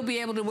 and you'll be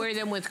able to wear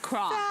them with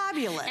Crocs.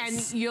 Fabulous.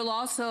 And you'll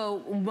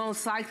also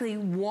most likely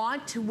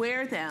want to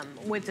wear them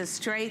with a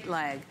straight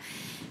leg.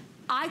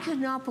 I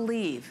could not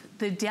believe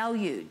the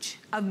deluge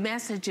of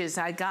messages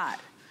I got.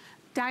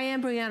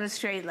 Diane, bring out a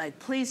straight leg.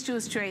 Please do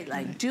a straight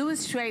leg. Do a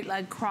straight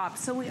leg crop.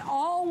 So we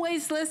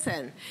always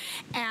listen.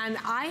 And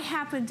I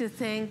happen to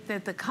think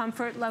that the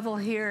comfort level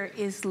here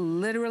is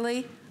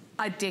literally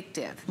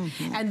addictive.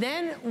 And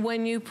then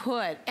when you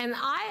put, and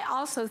I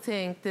also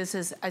think this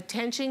is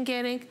attention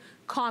getting,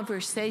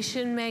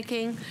 conversation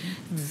making,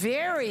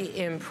 very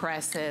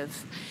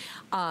impressive,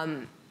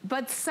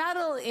 but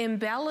subtle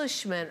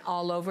embellishment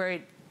all over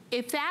it.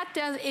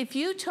 If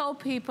you told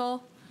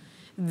people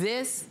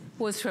this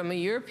was from a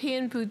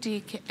European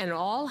boutique and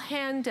all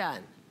hand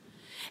done,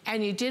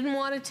 and you didn't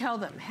want to tell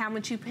them how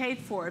much you paid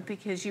for it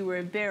because you were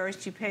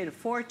embarrassed you paid a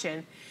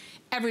fortune,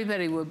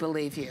 everybody would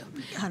believe you.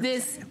 100%.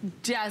 This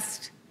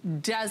just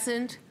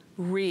doesn't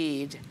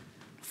read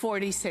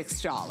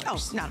 $46.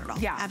 Oh, not at all.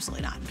 Yeah.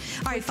 Absolutely not.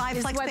 All right, 5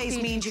 flex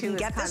pays means you can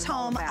get this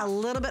home a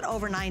little bit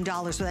over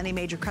 $9 with any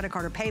major credit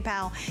card or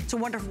PayPal. It's a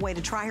wonderful way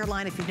to try her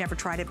line if you've never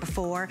tried it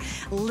before.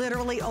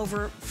 Literally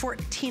over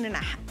 14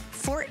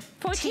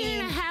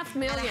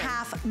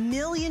 14.5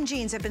 million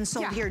jeans have been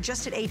sold here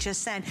just at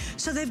HSN.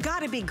 So they've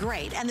got to be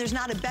great. And there's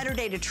not a better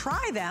day to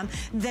try them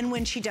than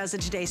when she does a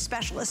Today's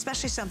Special,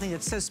 especially something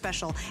that's so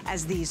special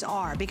as these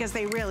are, because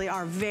they really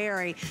are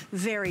very,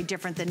 very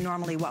different than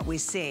normally what we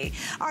see.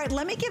 All right,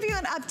 let me give you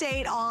an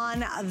update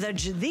on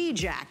the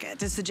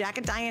jacket. It's the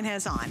jacket Diane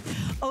has on.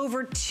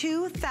 Over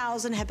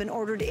 2,000 have been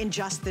ordered in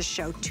just this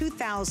show.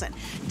 2,000.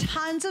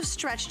 Tons of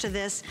stretch to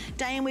this.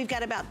 Diane, we've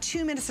got about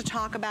 2 minutes to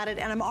talk about it,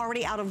 and I'm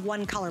already out of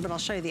one color, but I'll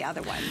show you the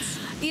other ones.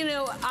 You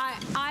know,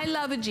 I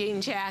love a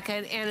jean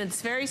jacket, and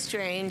it's very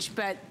strange,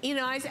 but, you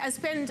know, I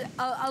spend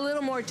a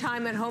little more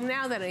time at home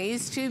now than I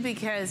used to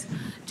because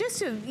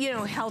just of, you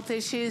know, health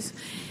issues.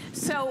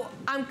 So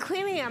I'm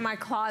cleaning out my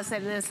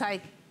closet, and it's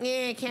like,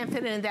 I can't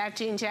fit in that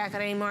jean jacket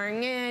anymore.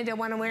 I don't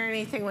want to wear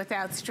anything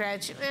without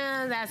stretch.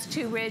 That's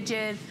too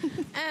rigid.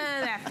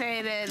 That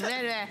faded. Blah,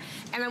 blah.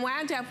 And I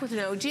wound up with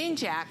no jean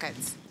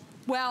jackets.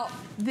 Well,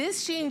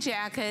 this jean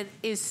jacket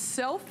is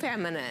so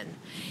feminine.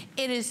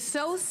 It is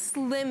so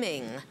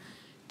slimming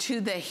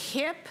to the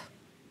hip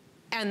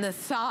and the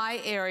thigh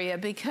area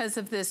because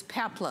of this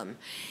peplum.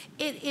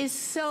 It is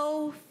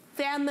so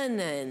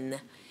feminine.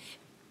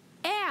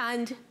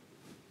 And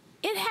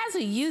it has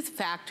a youth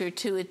factor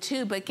to it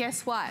too, but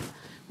guess what?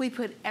 We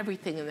put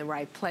everything in the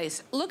right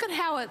place. Look at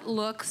how it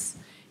looks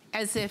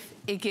as if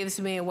it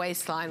gives me a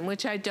waistline,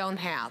 which I don't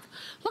have.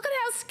 Look at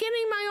how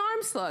skinny my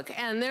arms look,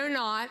 and they're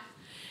not.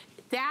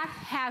 That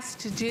has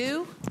to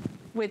do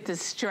with the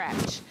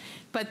stretch.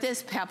 But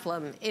this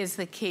peplum is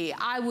the key.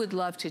 I would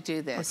love to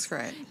do this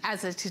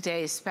as a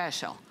Today's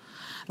Special.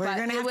 We're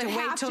going to have to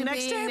wait till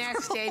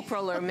next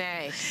April or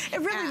May. It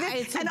really,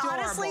 it's and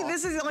adorable. honestly,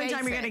 this is the only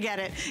time you're going to get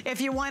it.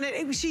 If you want it,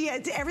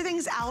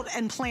 everything's out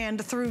and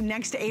planned through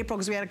next April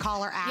because we had a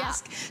caller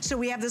ask. Yeah. So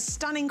we have this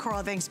stunning coral.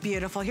 I think it's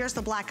beautiful. Here's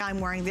the black I'm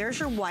wearing. There's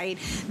your white.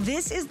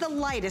 This is the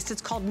lightest.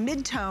 It's called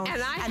mid-tone,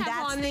 and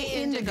that's the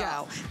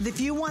indigo. If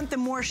you want the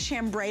more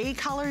chambray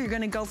color, you're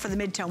going to go for the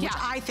mid-tone, which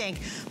I think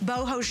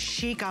boho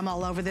chic. I'm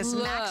all over this.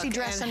 Maxi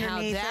dress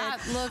underneath it.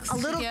 A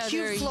little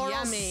cute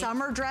floral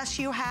summer dress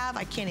you have.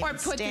 I can't even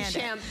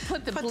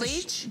put the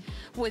bleach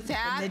with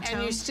that,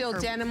 and you're still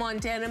denim on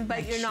denim,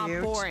 but you're not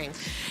boring.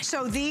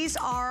 So these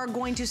are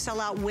going to sell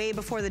out way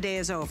before the day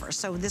is over.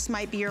 So this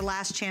might be your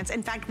last chance.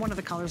 In fact, one of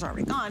the colors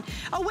already gone.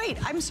 Oh wait,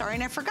 I'm sorry,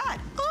 and I forgot.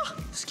 Oh,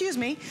 excuse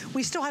me.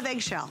 We still have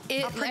eggshell.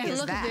 How pretty is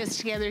that? Look at this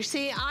together.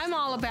 See, I'm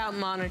all about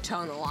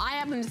monotonal. I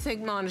happen to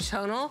think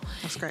monotonal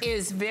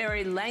is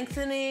very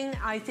lengthening.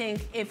 I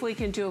think if we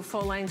can do a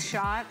full-length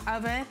shot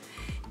of it,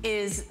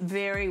 is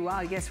very, well,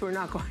 I guess we're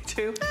not going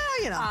to.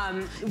 You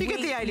know, you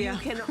get the idea. You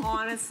can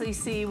honestly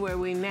see where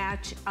we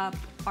match up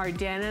our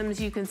denims.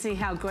 You can see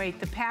how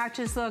great the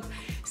patches look.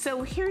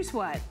 So here's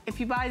what, if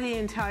you buy the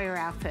entire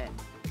outfit,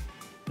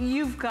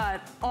 you've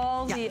got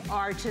all the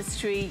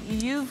artistry,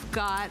 you've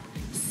got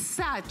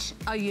such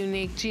a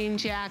unique jean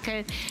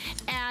jacket,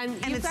 and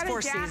you've got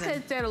a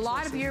jacket that a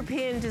lot of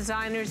European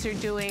designers are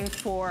doing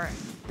for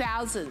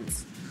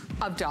thousands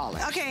of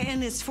dollars. Okay,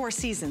 and it's 4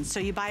 seasons, so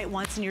you buy it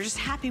once and you're just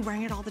happy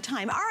wearing it all the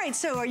time. All right,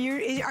 so are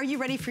you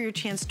ready for your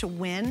chance to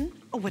win?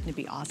 Oh, wouldn't it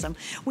be awesome?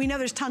 We know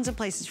there's tons of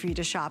places for you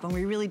to shop, and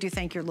we really do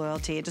thank your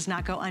loyalty. It does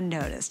not go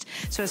unnoticed.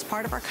 So as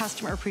part of our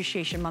Customer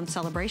Appreciation Month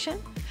celebration,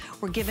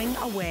 we're giving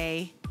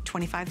away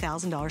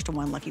 $25,000 to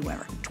one lucky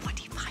winner.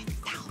 $25,000.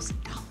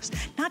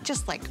 Not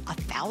just like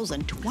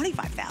 1,000,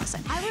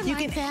 25,000. I would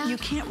like that. You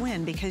can't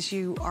win because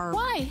you are...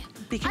 Why?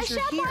 Because you're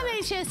here.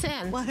 I shop on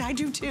HSN. Well, I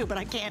do too, but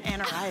I can't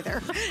enter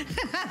either.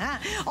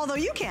 Although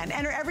you can.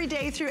 Enter every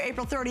day through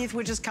April 30th,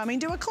 which is coming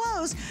to a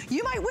close.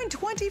 You might win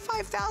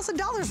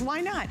 $25,000.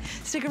 Why not?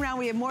 Stick around.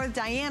 We have more with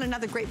Diane,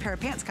 another great pair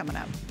of pants coming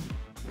up.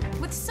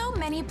 With so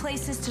many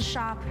places to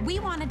shop, we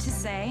wanted to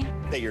say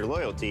that your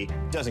loyalty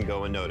doesn't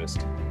go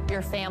unnoticed.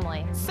 Your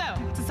family. So,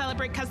 to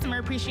celebrate Customer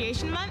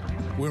Appreciation Month,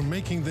 we're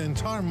making the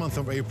entire month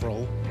of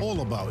April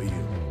all about you.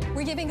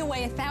 We're giving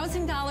away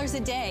 $1,000 a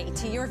day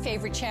to your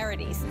favorite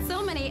charities.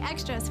 So many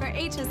extras for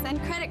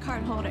HSN credit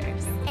card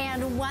holders.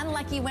 And one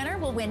lucky winner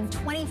will win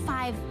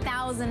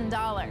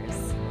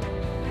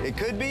 $25,000. It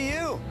could be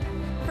you.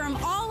 From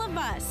all of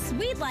us,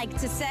 we'd like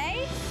to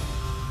say...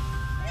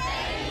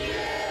 thank you!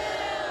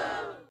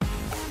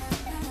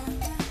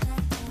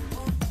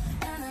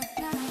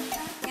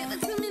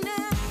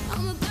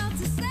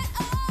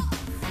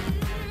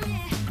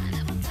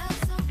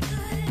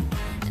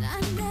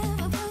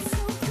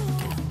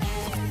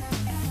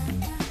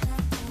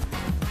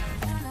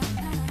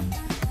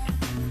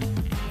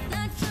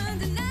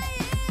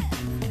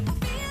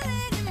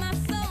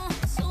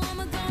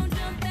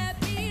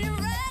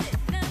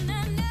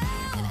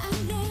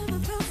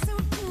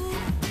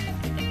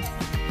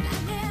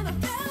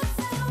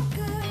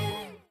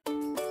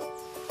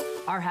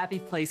 Our Happy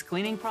Place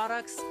cleaning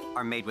products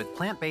are made with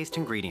plant-based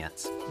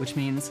ingredients, which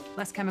means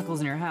less chemicals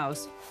in your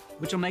house,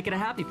 which will make it a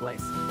happy place.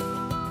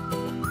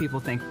 People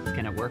think,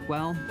 can it work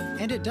well?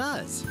 And it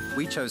does.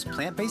 We chose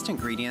plant-based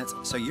ingredients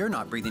so you're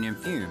not breathing in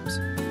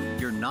fumes.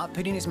 You're not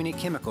putting as many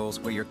chemicals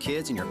where your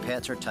kids and your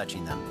pets are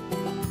touching them.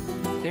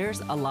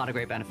 There's a lot of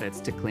great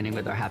benefits to cleaning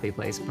with our Happy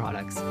Place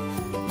products.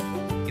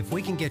 If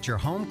we can get your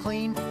home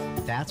clean,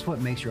 that's what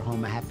makes your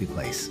home a happy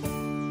place.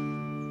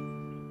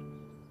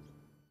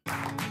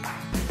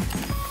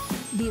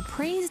 The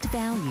appraised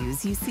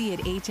values you see at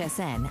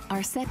HSN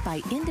are set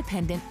by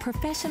independent,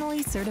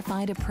 professionally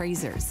certified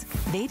appraisers.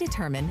 They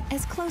determine,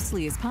 as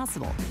closely as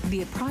possible,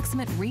 the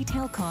approximate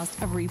retail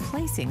cost of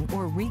replacing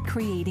or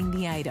recreating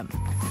the item,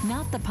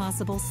 not the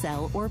possible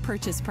sell or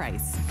purchase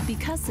price.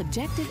 Because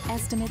subjective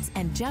estimates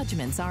and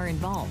judgments are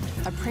involved,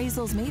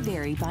 appraisals may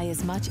vary by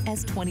as much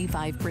as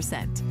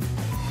 25%.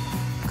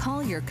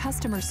 Call your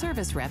customer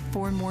service rep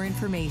for more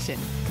information.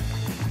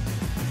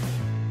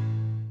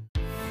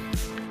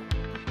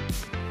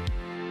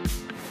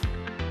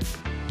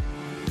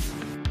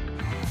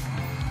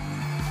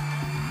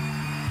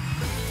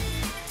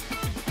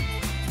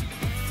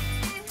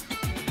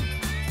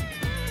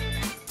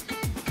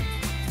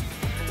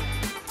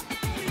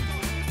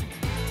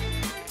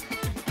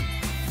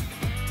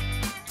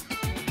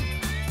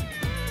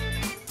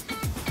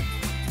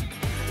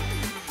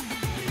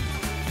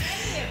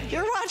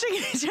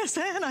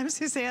 HSN, I'm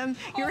Suzanne.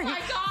 Oh my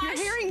gosh. You're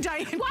hearing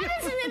Diane. Why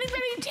doesn't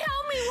anybody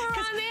tell me we're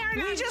on there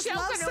and we I'm just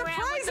love joking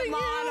around with the surprising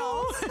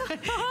models?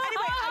 Anyway,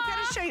 I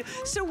gotta show you.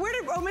 So where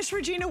did, oh, Miss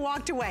Regina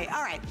walked away.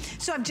 All right,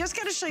 so I've just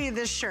gotta show you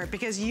this shirt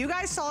because you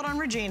guys saw it on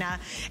Regina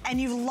and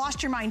you've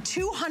lost your mind.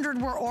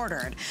 200 were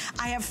ordered.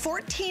 I have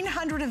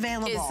 1,400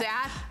 available. Is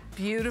that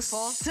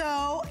beautiful?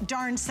 So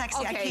darn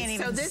sexy, I can't even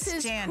stand it. So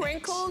this is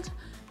crinkled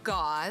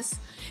gauze.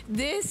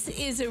 This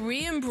is a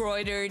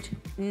re-embroidered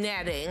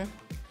netting.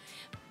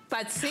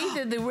 But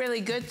see, the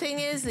really good thing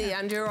is the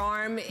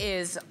underarm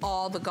is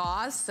all the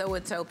gauze, so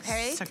it's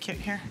opaque. So cute.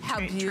 Here. How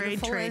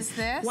beautiful is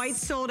this?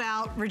 White's sold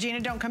out. Regina,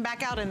 don't come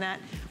back out in that.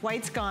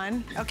 White's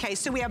gone. Okay,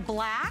 so we have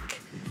black.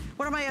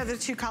 What are my other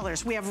two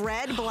colors? We have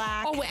red,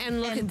 black, oh,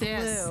 and look at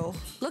this. Blue.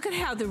 Look at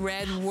how the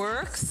red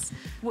works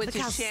with look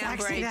the how chambray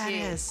sexy that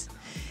jeans. is.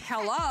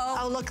 Hello.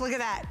 Oh, look at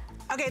that.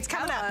 Okay, it's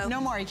coming up.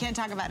 No more, you can't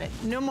talk about it.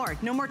 No more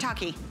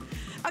talkie.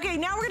 Okay,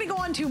 now we're gonna go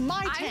on to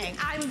my tank.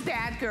 I'm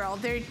bad girl.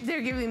 They're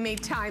giving me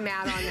time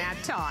out on that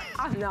talk.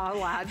 I'm not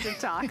allowed to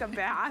talk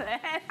about it.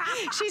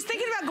 She's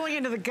thinking about going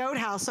into the goat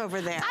house over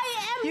there.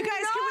 I am You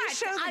guys, not. can we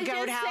show the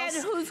goat house? I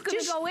just said who's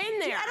gonna go in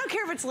there. I don't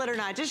care if it's lit or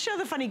not. Just show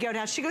the funny goat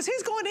house. She goes,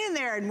 who's going in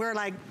there? And we're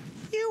like,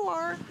 you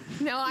are.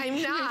 No,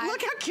 I'm not.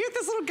 Look how cute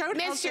this little goat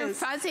house is. Mr.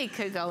 Fuzzy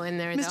could go in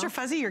there, though. Mr.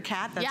 Fuzzy, your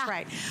cat? That's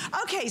right.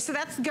 Okay, so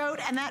that's goat,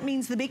 and that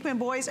means the Beekman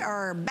boys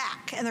are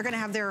back, and they're gonna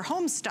have their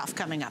home stuff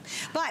coming up.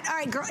 But, all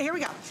right, girl, here we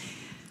go.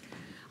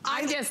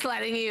 I'm just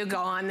letting you go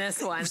on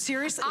this one.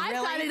 Seriously, I've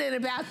got it in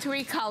about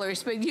 3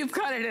 colors, but you've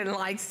got it in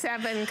like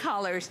 7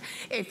 colors.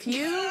 If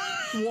you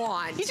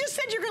want. You just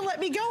said you're gonna let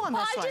me go on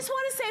this one. I just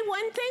want to say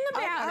one thing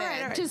about it. All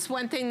right. Just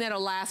one thing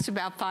that'll last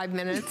about 5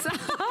 minutes. We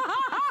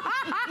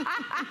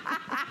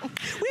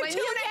have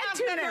 2.5 minutes.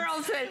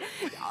 Girls that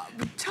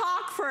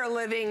talk for a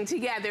living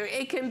together,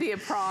 it can be a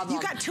problem.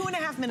 You got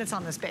 2.5 minutes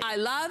on this, babe.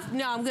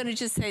 I'm gonna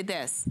just say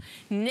this.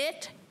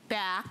 Knit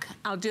back,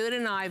 I'll do it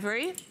in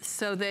ivory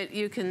so that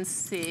you can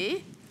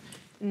see.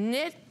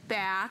 Knit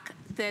back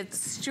that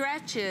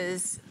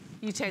stretches,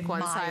 you take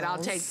one side, I'll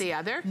take the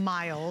other.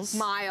 Miles.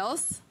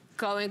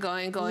 Going.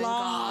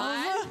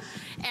 Love.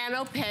 And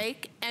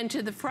opaque, and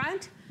to the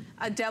front,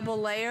 a double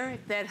layer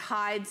that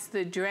hides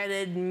the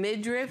dreaded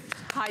midriff,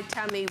 high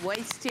tummy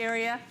waist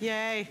area.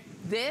 Yay.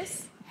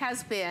 This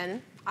has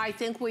been, I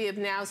think we have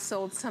now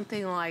sold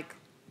something like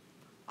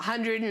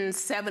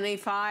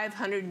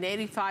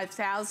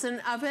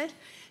 185,000 of it.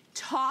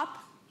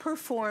 Top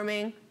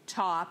performing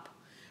top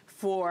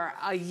for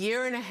a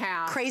year and a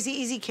half. Crazy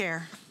easy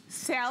care.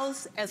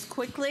 Sells as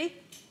quickly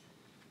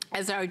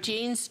as our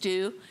jeans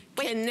do.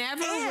 Can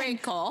never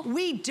wrinkle.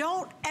 We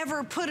don't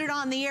ever put it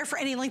on the air for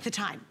any length of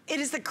time. It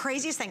is the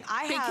craziest thing.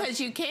 Because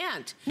you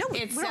can't. No,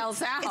 it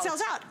sells out. It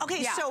sells out.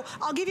 Okay, so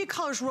I'll give you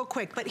colors real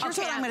quick, but here's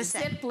what I'm gonna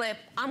say. Zip lip,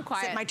 I'm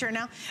quiet. Is it my turn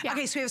now? Yeah.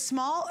 Okay, so we have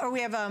small through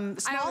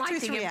 3X. I don't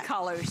like to give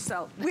colors,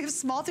 so. We have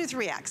small through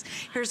 3X.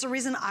 Here's the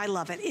reason I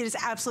love it. It is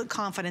absolute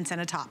confidence in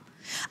a top.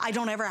 I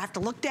don't ever have to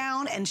look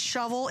down and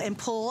shovel and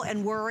pull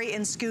and worry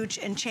and scooch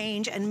and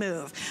change and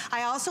move.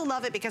 I also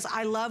love it because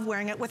I love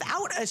wearing it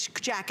without a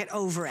jacket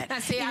over it. Now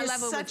see, I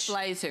love it with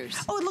blazers.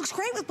 Oh, it looks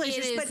great with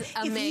blazers, it but is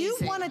amazing.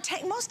 If you want a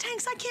tank, most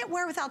tanks I can't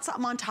wear without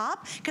something on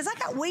top because I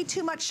got way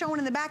too much showing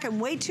in the back and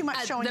way too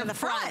much showing in the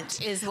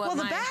front. Is what well,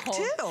 the back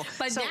too.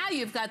 But so, now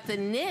you've got the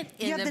knit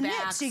in the back.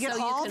 Knit, so you get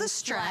all the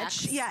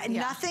stretch. Yeah,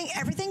 nothing,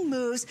 everything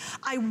moves.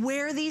 I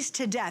wear these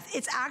to death.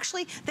 It's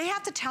actually, they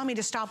have to tell me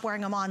to stop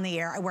wearing them on the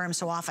air. I wear them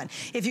so often.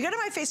 If you go to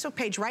my Facebook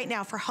page right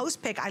now for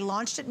Host Pick, I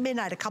launched at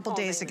midnight a couple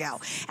days ago,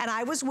 and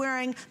I was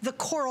wearing the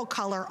coral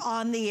color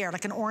on the air,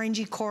 like an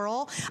orangey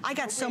coral. I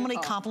got so many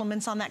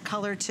compliments on that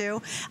color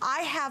too.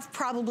 I have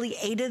probably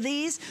 8 of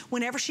these.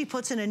 Whenever she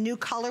puts in a new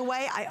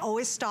colorway, I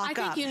always stock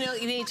up. I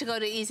think you need to go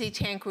to Easy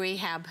Tank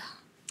Rehab.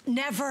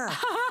 Never,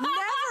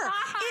 never.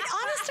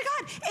 Honest to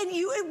God. And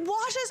it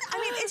washes, I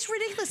mean, it's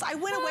ridiculous. I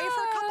went away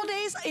for a couple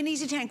days, an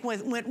Easy Tank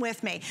went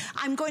with me.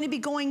 I'm going to be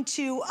going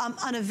to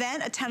an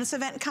event, a tennis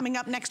event coming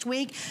up next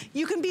week.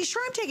 You can be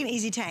sure I'm taking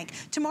Easy Tank.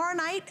 Tomorrow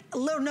night,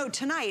 no,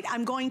 tonight,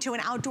 I'm going to an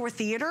outdoor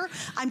theater.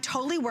 I'm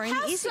totally wearing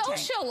the Easy Tank. How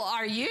social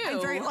are you?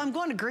 I'm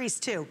going to Greece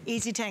too.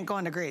 Easy Tank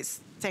going to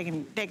Greece.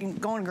 Going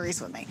to Greece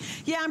with me.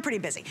 Yeah, I'm pretty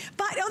busy.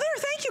 But,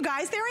 thank you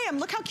guys. There I am.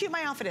 Look how cute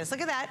my outfit is. Look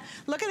at that.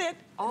 Look at it.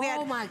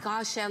 Oh my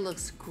gosh, that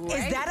looks great.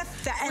 Is that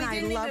and I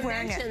love wearing it. We didn't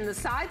even mention the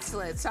side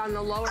slits on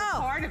the lower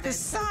part of it. The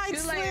side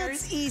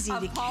slits, easy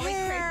to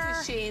care.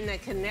 Machine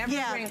that can never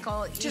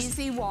wrinkle,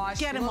 easy wash.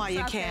 Get them while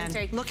you can.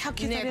 Look how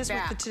cute that is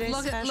with the today's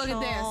special. Look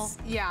at this.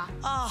 Yeah.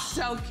 Oh,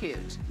 so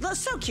cute.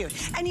 So cute.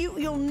 And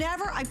you'll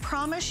never, I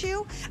promise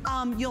you,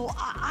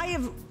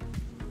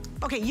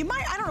 okay, you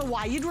might, I don't know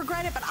why you'd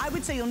regret it, but I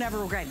would say you'll never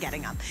regret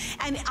getting them.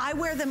 And I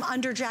wear them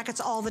under jackets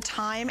all the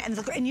time.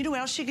 And you know what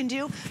else you can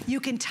do?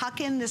 You can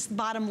tuck in this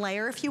bottom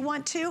layer if you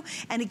want to,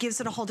 and it gives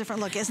it a whole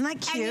different look. Isn't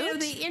that cute?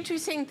 And the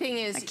interesting thing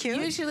is,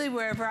 usually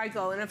wherever I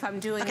go, and if I'm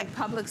doing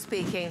public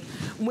speaking,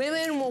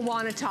 women will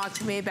want to talk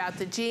to me about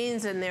the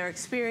jeans and their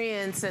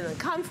experience and the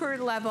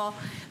comfort level.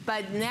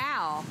 But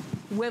now,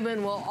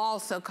 women will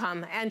also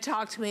come and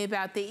talk to me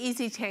about the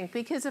Easy Tank,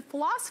 because the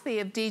philosophy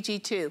of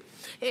DG2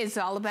 is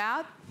all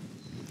about,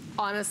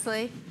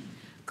 honestly,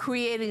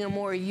 creating a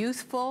more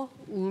youthful,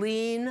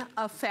 lean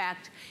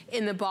effect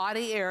in the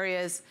body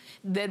areas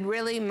that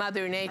really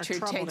Mother Nature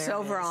takes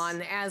over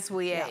on as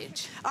we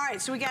age. All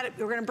right, so we're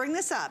gonna bring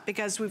this up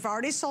because we've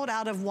already sold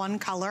out of one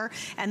color,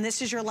 and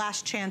this is your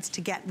last chance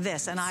to get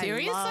this, and I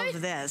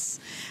love this.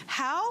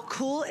 How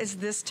cool is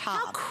this top?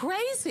 How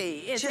crazy.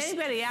 Is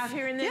anybody out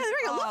here in this? Yeah,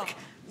 there we go,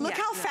 look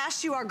how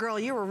fast you are, girl.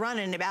 You were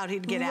running about to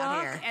get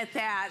out here. Look at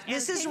that.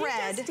 This is red.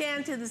 Can you just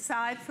stand to the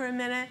side for a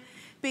minute?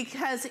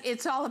 Because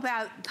it's all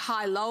about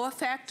high-low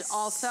effect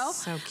also.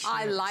 So cute.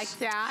 I like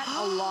that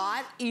a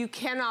lot. You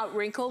cannot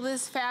wrinkle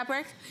this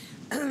fabric.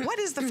 What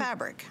is the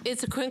fabric?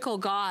 It's a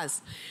crinkled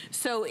gauze.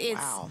 So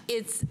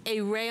it's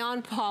a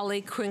rayon poly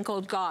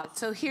crinkled gauze.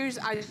 So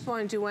I just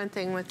want to do one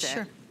thing with it.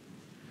 Sure.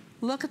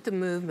 Look at the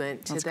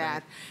movement to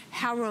that.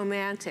 How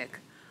romantic.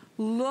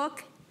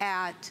 Look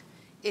at,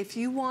 if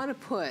you want to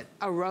put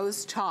a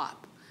rose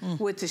top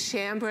with the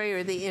chambray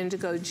or the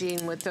indigo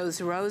jean with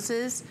those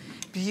roses,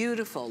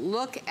 beautiful.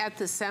 Look at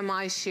the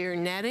semi-sheer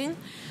netting.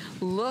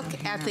 Look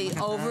at the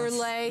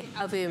overlay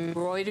of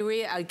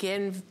embroidery.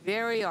 Again,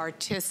 very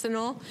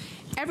artisanal.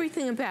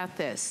 Everything about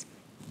this,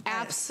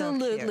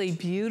 absolutely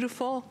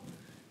beautiful,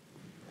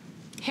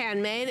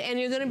 handmade, and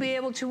you're going to be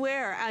able to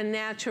wear a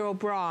natural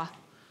bra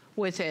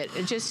with it.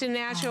 Just a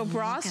natural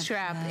bra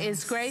strap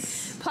is great.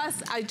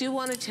 Plus, I do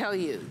want to tell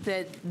you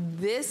that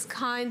this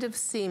kind of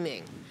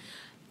seaming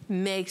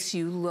makes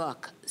you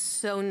look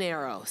so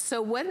narrow. So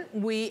when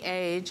we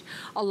age,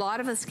 a lot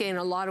of us gain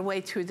a lot of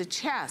weight through the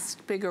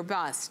chest, bigger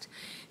bust.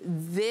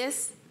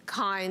 This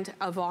kind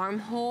of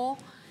armhole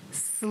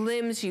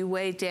slims you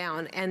way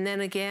down. And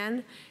then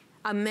again,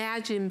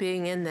 imagine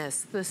being in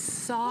this, the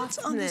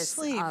softness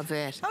of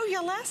it. Oh, yeah,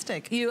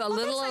 elastic. A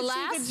little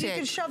elastic. You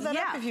can shove that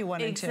up if you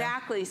wanted to.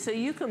 Exactly. So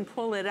you can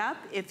pull it up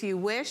if you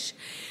wish.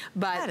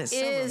 But that is so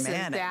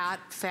isn't that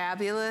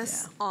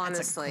fabulous? Yeah,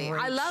 honestly,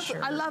 I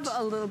love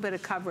a little bit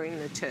of covering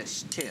the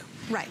tush too.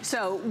 Right.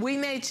 So we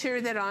made sure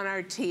that on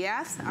our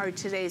TS, our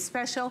today's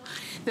special,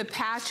 the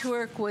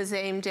patchwork was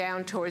aimed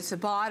down towards the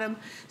bottom.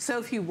 So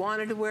if you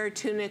wanted to wear a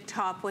tunic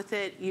top with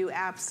it, you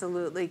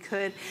absolutely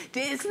could.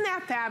 Isn't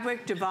that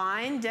fabric divine?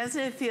 Doesn't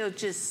it feel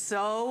just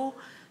so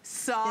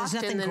soft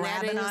and the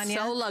netting is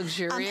so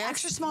luxurious?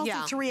 Extra small for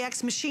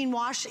 3X, machine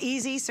wash,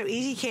 easy, so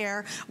easy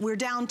care. We're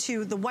down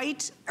to the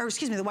white,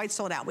 the white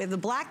sold out. We have the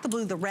black, the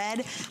blue, the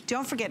red.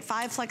 Don't forget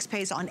 5 flex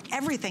pays on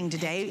everything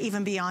today,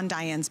 even beyond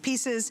Diane's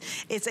pieces.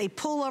 It's a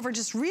pullover,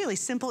 just really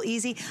simple,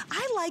 easy.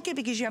 I like it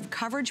because you have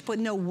coverage but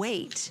no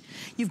weight.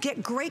 You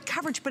get great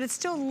coverage, but it's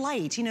still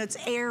light. You know, it's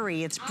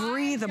airy, it's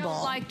breathable. I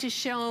don't like to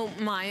show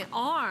my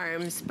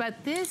arms,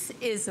 but this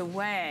is a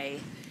way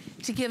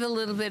to give a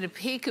little bit of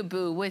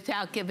peekaboo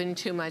without giving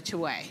too much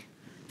away.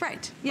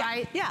 Right. Yeah.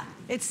 Right? Yeah.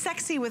 It's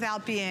sexy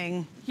without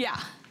being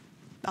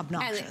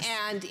obnoxious.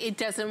 And it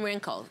doesn't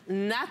wrinkle.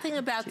 Nothing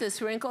about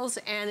this wrinkles,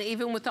 and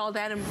even with all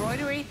that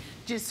embroidery,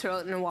 just throw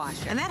it in the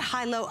washer. And that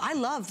high-low, I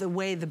love the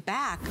way the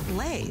back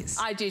lays.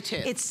 I do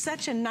too. It's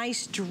such a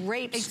nice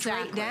drape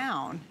straight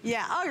down.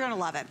 Yeah, oh, you're gonna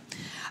love it.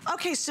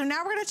 Okay, so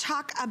now we're gonna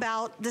talk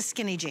about the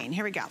skinny jean.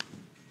 Here we go.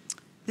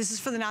 This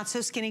is for the not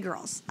so skinny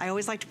girls. I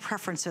always like to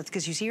preference it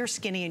because you see you're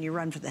skinny and you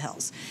run for the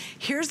hills.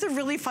 Here's the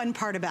really fun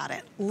part about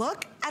it.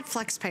 Look at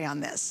FlexPay on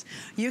this.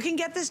 You can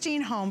get this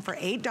jean home for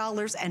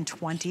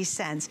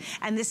 $8.20.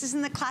 And this is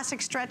in the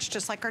classic stretch,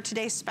 just like our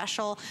today's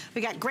special.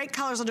 We got great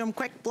colors, I'll do them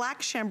quick.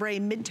 Black, chambray,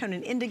 mid-tone,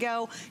 and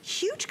indigo.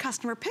 Huge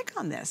customer pick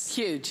on this.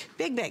 Huge.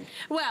 Big, big.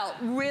 Well,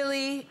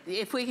 really,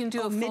 if we can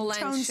do a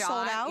full-length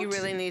shot, you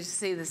really need to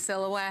see the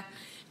silhouette.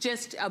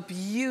 Just a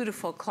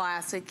beautiful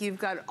classic. You've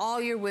got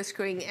all your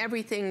whiskering,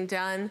 everything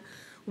done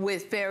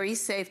with very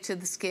safe to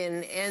the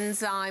skin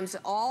enzymes.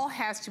 All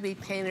has to be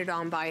painted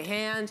on by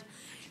hand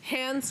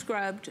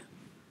scrubbed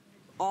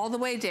all the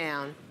way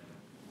down.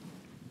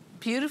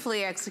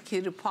 Beautifully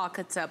executed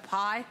pockets up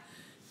high,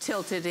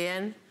 tilted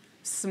in,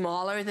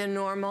 smaller than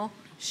normal,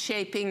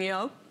 shaping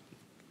yoke.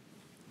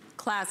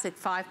 Classic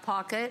 5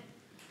 pocket.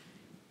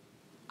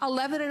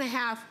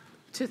 11.5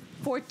 to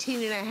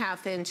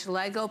 14.5 inch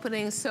leg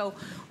openings. So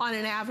on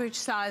an average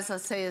size,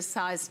 let's say a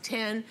size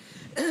 10,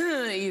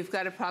 you've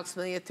got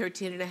approximately a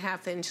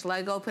 13.5 inch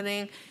leg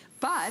opening.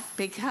 But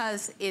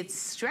because it's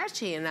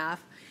stretchy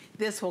enough,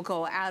 this will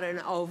go out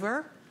and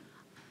over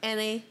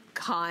any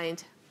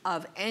kind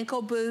of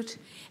ankle boot.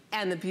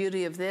 And the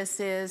beauty of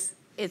this is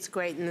it's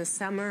great in the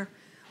summer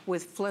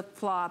with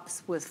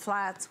flip-flops, with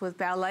flats, with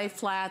ballet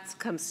flats,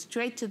 comes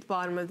straight to the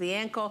bottom of the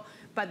ankle.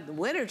 But in the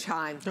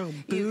wintertime,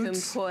 you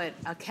can put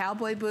a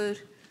cowboy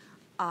boot,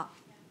 a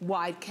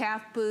wide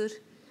calf boot,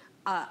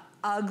 a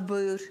Ugg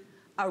boot,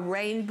 a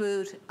rain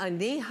boot, a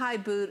knee-high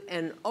boot,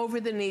 and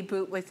over-the-knee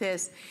boot with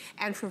this.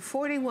 And for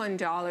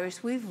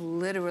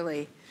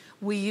 $41,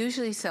 we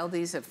usually sell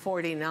these at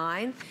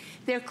 $49.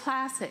 They're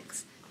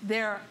classics.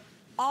 They're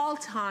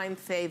all-time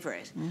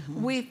favorite.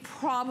 We've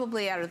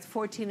probably, out of the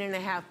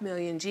 14.5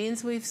 million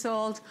jeans we've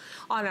sold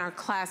on our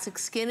classic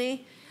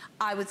skinny,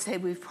 I would say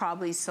we've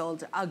probably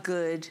sold a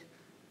good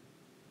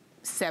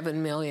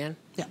 7 million.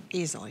 Yeah,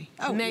 easily.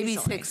 Oh, maybe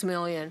easily. 6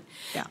 million.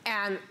 Yeah.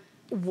 And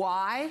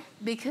why?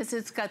 Because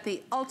it's got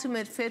the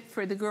ultimate fit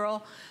for the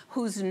girl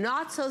who's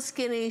not so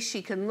skinny.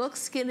 She can look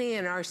skinny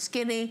and are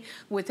skinny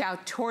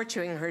without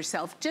torturing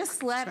herself.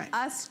 Just let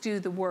us do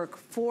the work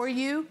for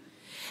you.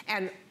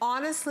 And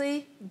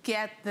honestly,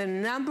 get the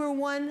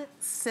 #1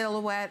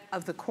 silhouette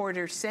of the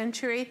quarter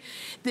century.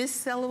 This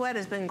silhouette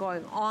has been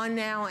going on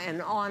now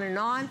and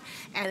on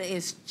and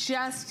is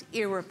just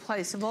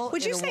irreplaceable.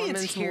 Would you in a say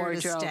woman's it's here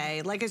wardrobe. to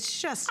stay? Like, it's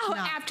just not...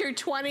 after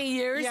 20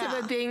 years of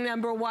it being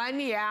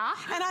 #1, yeah.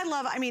 And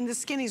I mean, the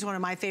skinny's one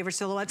of my favorite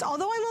silhouettes,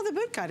 although I love the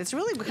boot cut. It's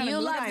really kind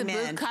of mood I'm in. You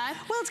love the boot cut?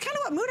 Well, it's kind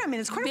of what mood I'm in.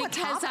 It's kind of what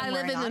top I'm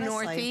wearing, because I live in the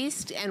honestly.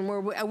 Northeast,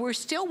 and we're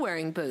still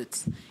wearing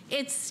boots.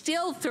 It's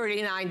still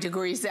 39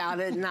 degrees out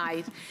at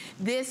night.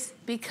 This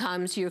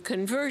becomes your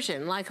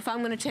conversion. Like if I'm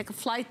going to take a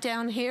flight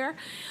down here,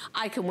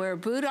 I can wear a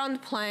boot on the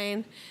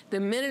plane. The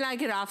minute I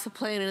get off the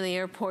plane in the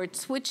airport,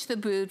 switch the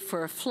boot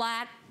for a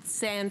flat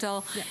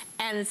sandal,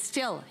 and it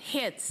still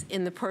hits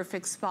in the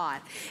perfect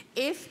spot.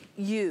 If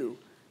you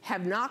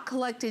have not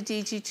collected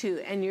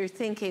DG2 and you're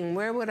thinking,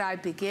 where would I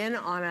begin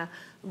on a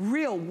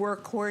real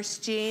workhorse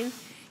jean?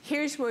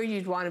 Here's where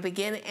you'd want to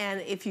begin. And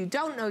if you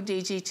don't know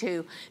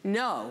DG2,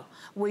 no,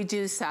 we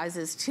do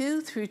sizes 2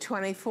 through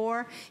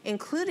 24,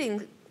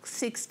 including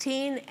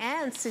 16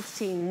 and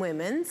 16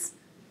 women's.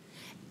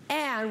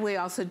 And we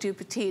also do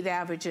petite,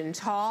 average, and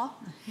tall.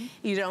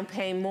 You don't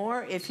pay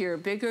more if you're a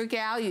bigger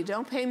gal. You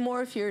don't pay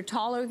more if you're a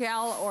taller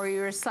gal or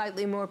you're a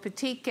slightly more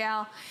petite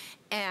gal.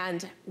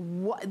 And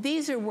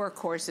these are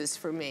workhorses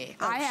for me.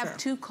 I have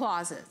 2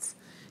 closets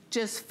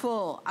just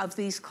full of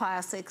these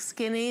classic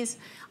skinnies.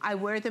 I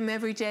wear them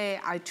every day.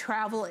 I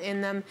travel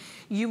in them.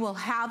 You will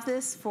have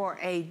this for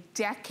a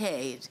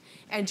decade,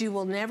 and you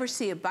will never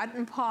see a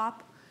button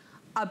pop,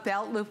 a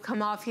belt loop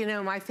come off. You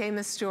know, my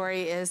famous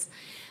story is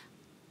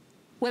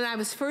when I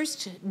was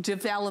first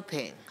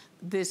developing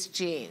this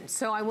jean.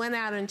 So I went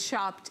out and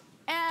shopped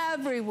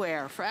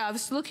everywhere. I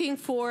was looking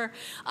for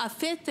a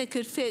fit that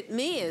could fit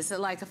me as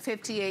like a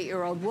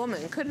 58-year-old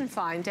woman. Couldn't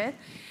find it.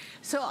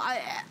 So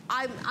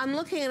I'm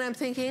looking and I'm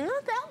thinking,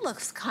 oh, that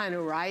looks kind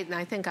of right. And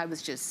I think I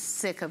was just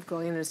sick of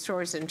going into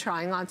stores and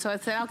trying on. So I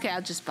said, okay,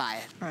 I'll just buy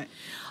it. Right.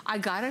 I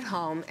got it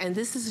home, and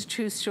this is a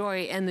true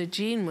story, and the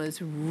jean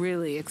was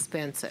really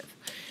expensive.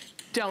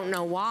 Don't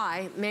know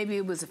why. Maybe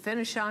it was a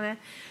finish on it.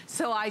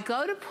 So I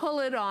go to pull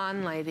it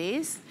on,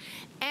 ladies,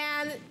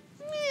 and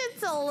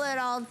it's a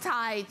little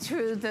tight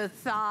through the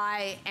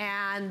thigh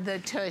and the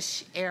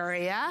tush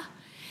area.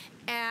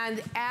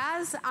 And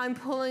as I'm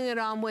pulling it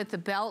on with the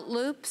belt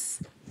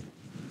loops,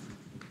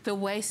 the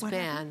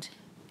waistband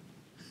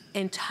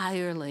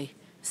entirely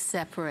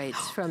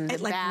separates from the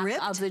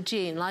back of the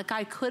jean. Like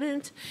I'm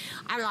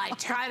like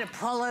trying to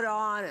pull it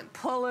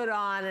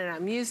on, and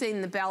I'm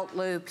using the belt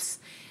loops,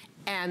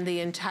 and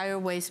the entire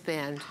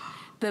waistband,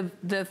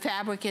 the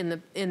fabric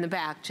in the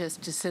back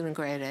just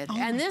disintegrated.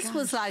 And this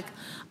was like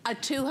a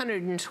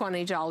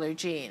 $220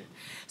 jean.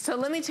 So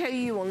let me tell you,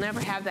 you will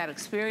never have that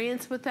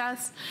experience with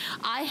us.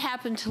 I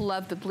happen to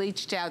love the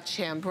bleached out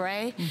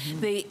chambray.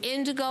 The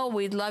indigo,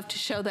 we'd love to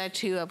show that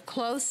to you up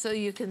close so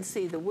you can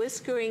see the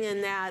whiskering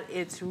in that.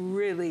 It's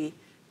really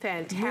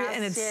fantastic.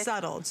 And it's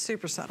subtle, it's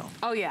super subtle.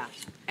 Oh yeah.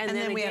 And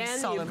then we again,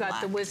 have you've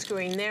got the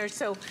whiskering there.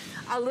 So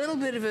a little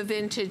bit of a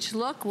vintage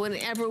look.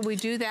 Whenever we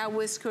do that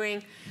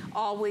whiskering,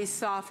 always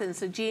softens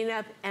the jean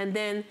up. And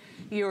then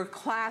your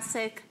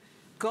classic,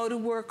 go to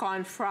work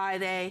on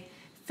Friday,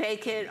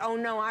 fake it. Oh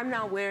no, I'm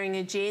not wearing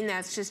a jean.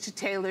 That's just a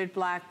tailored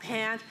black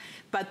pant.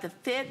 But the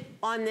fit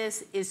on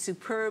this is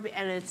superb,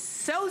 and it's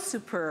so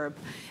superb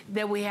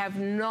that we have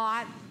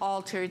not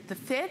altered the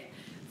fit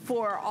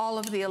for all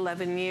of the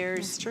 11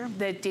 years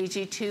that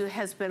DG2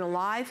 has been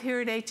alive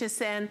here at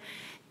HSN.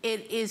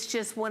 It is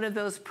just one of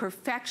those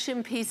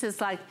perfection pieces,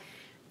 like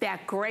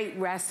that great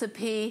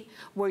recipe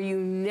where you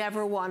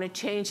never want to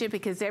change it,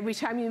 because every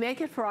time you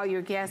make it for all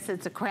your guests,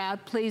 it's a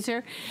crowd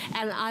pleaser.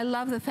 And I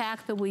love the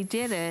fact that we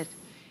did it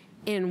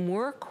in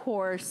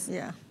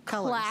workhorse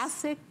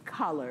classic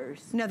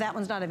colors. No, that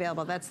one's not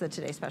available. That's the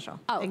Today Special.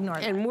 Oh, ignore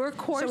that. And workhorse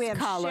colors. So we have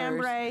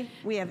chambray,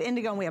 we have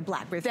indigo, and we have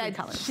black. We have 3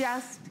 colors.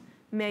 That just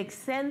makes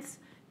sense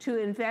to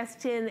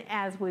invest in,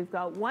 as we've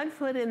got one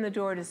foot in the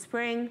door to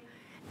spring,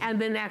 and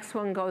the next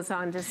one goes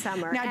on to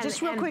summer. Now,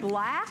 just real quick.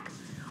 Black,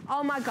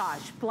 oh my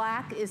gosh,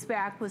 black is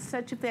back with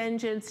such a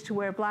vengeance to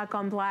wear black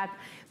on black,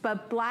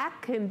 but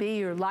black can be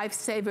your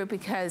lifesaver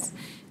because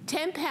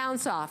 10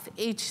 pounds off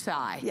each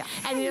thigh. Yeah.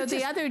 And you know,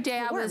 the other day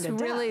I was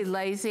really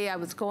lazy. I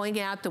was going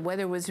out, the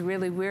weather was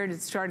really weird.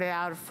 It started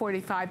out at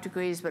 45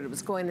 degrees, but it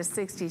was going to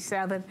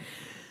 67.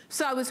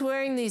 So I was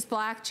wearing these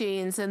black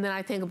jeans and then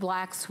I think a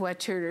black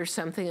sweatshirt or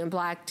something and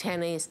black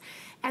tennies.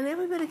 And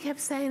everybody kept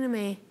saying to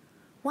me,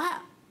 wow,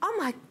 oh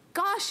my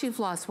gosh, you've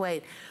lost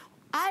weight.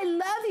 I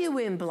love you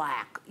in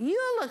black. You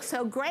look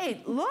so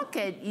great. Look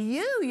at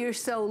you, you're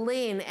so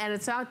lean. And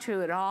it's not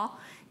true at all.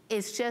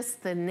 It's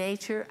just the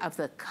nature of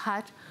the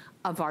cut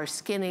of our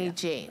skinny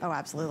jean. Oh,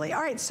 absolutely.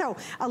 All right, so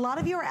a lot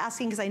of you are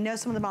asking, because I know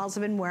some of the models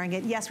have been wearing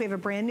it. Yes, we have a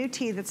brand new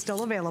tee that's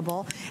still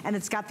available, and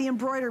it's got the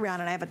embroidery on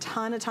it. I have a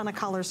ton of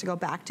colors to go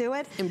back to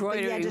it.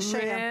 Embroidery just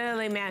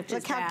really matches.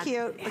 Look how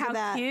cute. Look at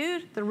that.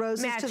 Cute. The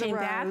roses matching to the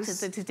that rose.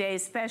 to the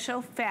Today's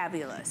Special.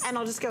 Fabulous. And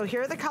I'll just go,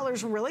 here are the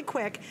colors really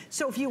quick.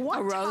 So if you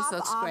want top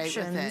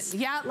options,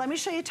 let me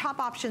show you top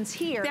options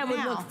here. That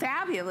would look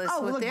fabulous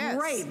with this. Look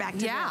great back to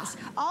this.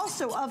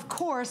 Also, of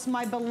course,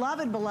 my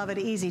beloved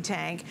Easy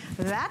Tank.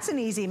 That's an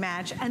easy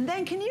match. And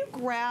then can you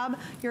grab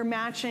your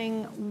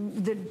matching,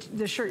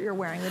 the shirt you're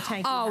wearing, the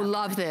tank? Oh,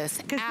 love this.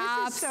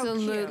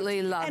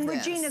 Absolutely love this. And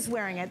Regina's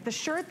wearing it. The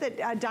shirt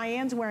that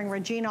Diane's wearing,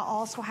 Regina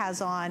also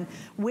has on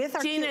with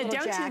our cute little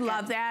jacket. Gina, don't you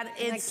love that?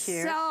 It's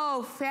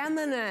so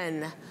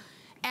feminine.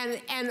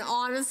 And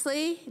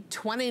honestly,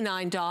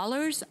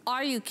 $29?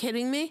 Are you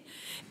kidding me?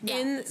 Yeah,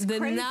 in the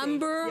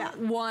number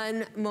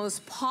one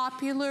most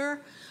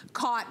popular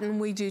cotton,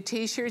 we do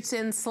t-shirts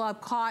in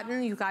slub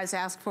cotton. You guys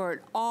ask for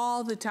it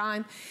all the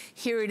time.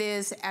 Here it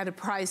is at a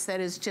price that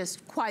is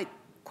just quite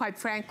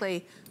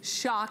frankly,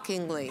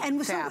 shockingly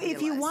fabulous. So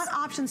if you want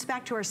options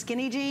back to our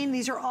skinny jean,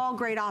 these are all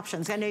great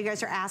options. I know you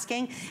guys are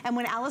asking. And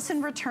when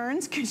Allison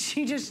returns, could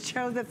she just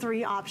show the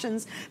 3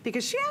 options?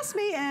 Because she asked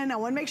me, and I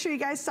want to make sure you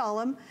guys saw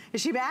them.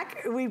 Is she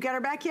back? We've got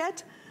her back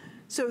yet?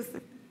 So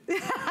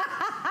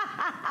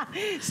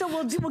so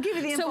we'll give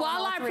you the info. So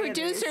while our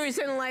producer is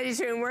in the ladies'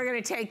 room, we're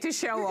going to take the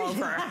show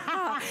over.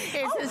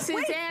 It's a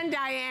Suzanne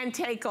Diane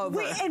takeover.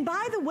 Wait, and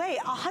by the way,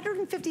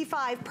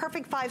 155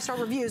 perfect 5-star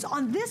reviews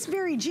on this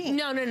very jean.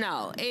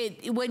 No.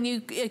 When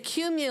you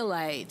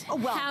accumulate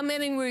how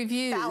many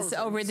reviews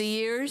over the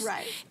years,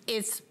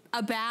 it's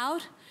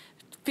about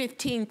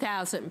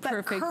 15,000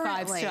 perfect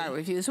 5-star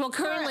reviews. Well,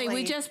 currently,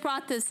 we just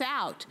brought this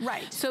out.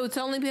 Right. So it's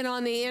only been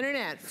on the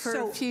internet for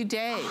a few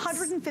days.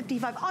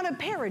 155 on a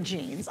pair of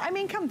jeans. I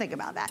mean, come think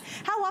about that.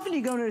 How often do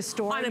you go to a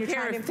store on a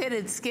pair of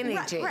fitted skinny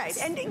jeans? Right,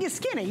 and you're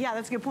skinny,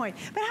 that's a good point.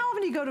 But how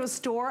often do you go to a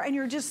store and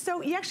you're just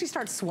you actually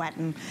start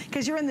sweating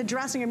because you're in the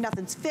dressing room,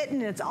 nothing's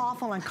fitting, and it's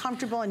awful,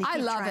 uncomfortable, and you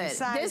keep trying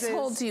sizes. I love it. This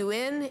holds you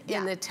in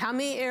the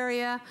tummy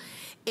area.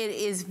 It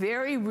is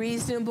very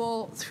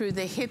reasonable through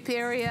the hip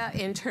area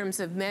in terms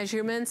of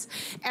measurements.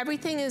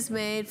 Everything is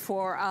made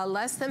for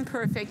less than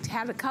perfect,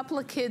 had a couple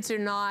of kids or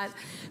not,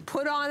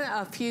 put on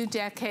a few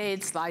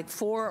decades, like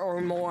 4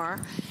 or more.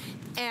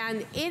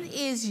 And it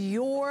is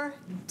your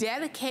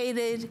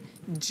dedicated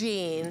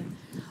jean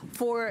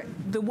for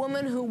the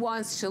woman who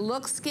wants to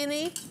look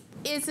skinny,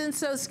 isn't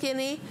so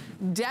skinny,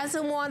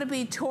 doesn't want to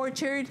be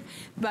tortured,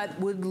 but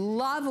would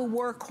love a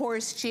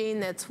workhorse jean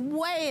that's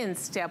way in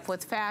step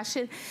with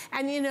fashion.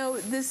 And you know,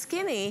 the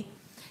skinny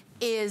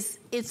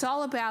it's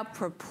all about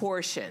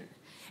proportion.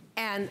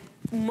 And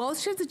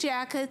most of the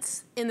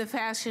jackets in the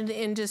fashion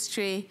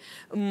industry,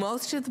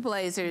 most of the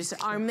blazers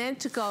are meant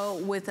to go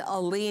with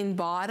a lean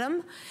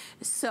bottom.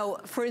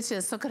 So, for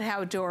instance, look at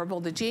how adorable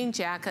the jean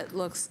jacket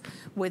looks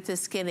with the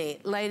skinny.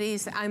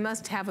 Ladies, I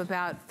must have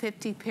about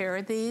 50 pair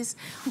of these.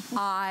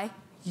 I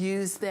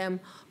use them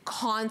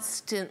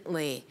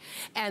constantly.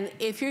 And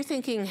if you're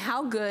thinking,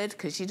 how good,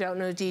 because you don't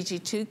know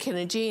DG2, can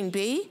a jean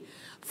be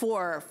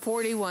for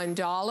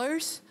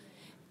 $41?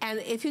 And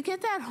if you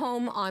get that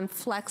home on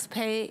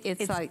FlexPay,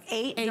 it's like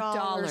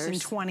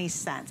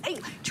 $8.20. Hey,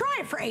 try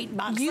it for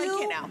 $8.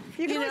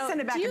 You can always send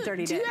it back in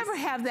 30 days. Do you ever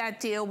have that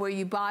deal where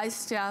you buy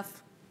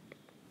stuff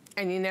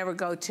and you never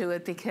go to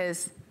it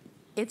because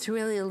it's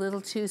really a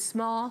little too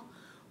small,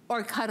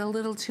 or cut a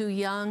little too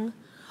young,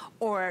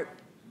 or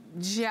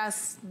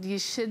just you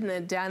shouldn't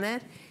have done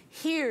it?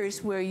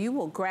 Here's where you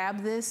will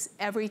grab this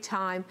every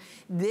time.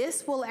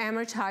 This will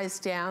amortize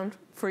down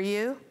for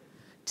you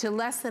to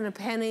less than a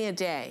penny a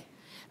day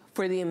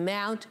for the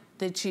amount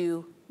that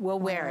you will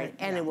wear it,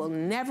 and it will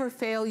never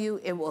fail you.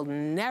 It will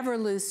never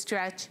lose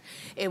stretch.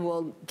 It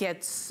will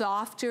get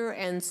softer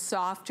and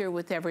softer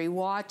with every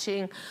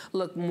washing,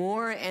 look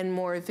more and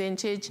more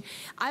vintage.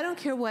 I don't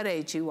care what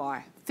age you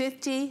are.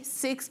 50,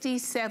 60,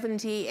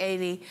 70,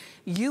 80,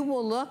 you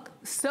will look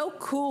so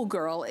cool,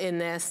 girl, in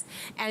this,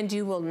 and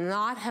you will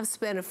not have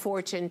spent a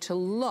fortune to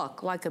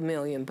look like $1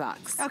 million.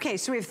 Okay,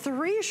 so we have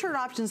 3 shirt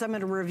options I'm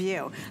going to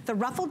review. The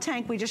ruffled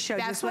tank we just showed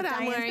you. That's what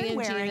I'm wearing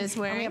and Jean is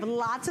wearing. And we have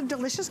lots of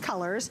delicious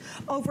colors.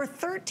 Over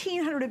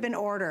 1,300 have been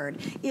ordered.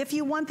 If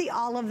you want the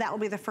olive, that will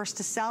be the first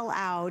to sell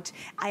out.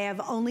 I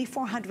have only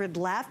 400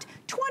 left.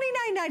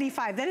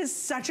 $29.95. That is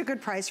such a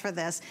good price for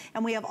this.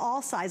 And we have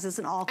all sizes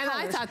and all colors.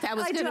 And I thought that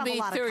was going to be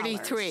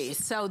 33.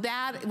 So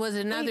that was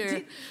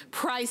another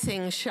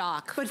pricing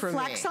shock for me. But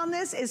flex on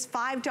this is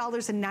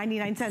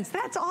 $5.99.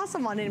 That's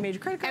awesome on any major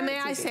credit card. And may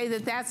I say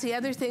that that's the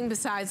other thing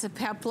besides the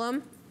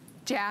peplum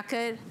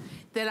jacket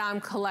that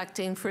I'm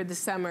collecting for the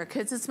summer,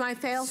 because it's my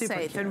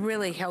fail-safe. It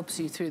really helps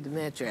you through the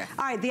midriff.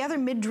 All right, the other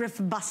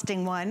midriff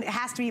busting one, it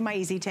has to be my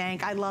Easy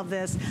Tank. I love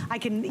this.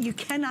 You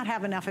cannot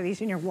have enough of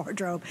these in your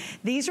wardrobe.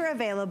 These are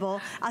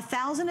available.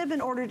 1,000 have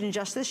been ordered in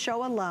just this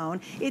show alone.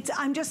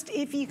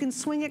 If you can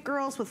swing it,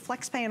 girls, with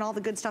FlexPay and all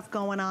the good stuff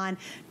going on,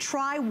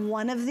 try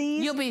one of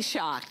these. You'll be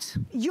shocked.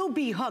 You'll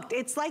be hooked.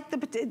 It's like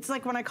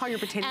when I call your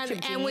potato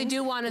chip jeans. And we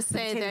do want to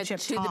say that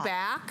to the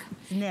back,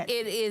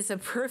 it is a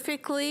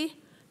perfectly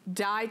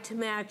dyed to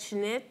match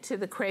knit to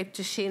the crepe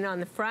de chine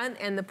on the front,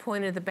 and the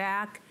point of the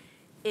back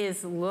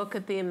is, look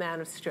at the amount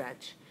of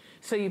stretch.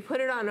 So you put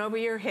it on over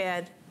your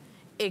head,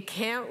 it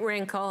can't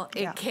wrinkle,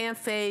 it can't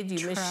fade,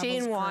 you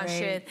machine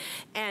wash it,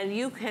 and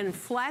you can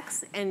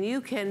flex and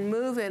you can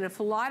move. And if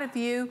a lot of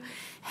you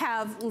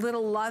have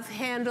little love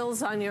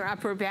handles on your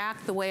upper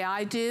back the way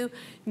I do,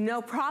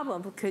 no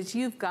problem, because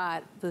you've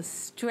got the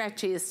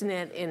stretchiest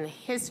knit in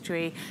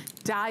history,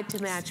 dyed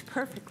to match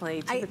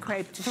perfectly to the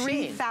crepe de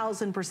chine.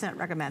 3,000%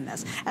 recommend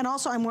this. And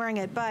also I'm wearing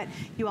it, but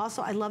you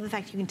also, I love the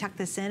fact you can tuck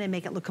this in and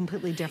make it look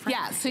completely different.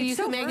 Yeah, so you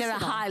can make it a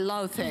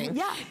high-low thing.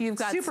 Yeah, you've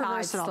got super side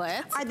versatile.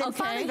 slits. Then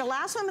finally, the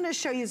last one I'm gonna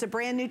show you is a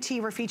brand new tee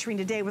we're featuring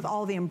today with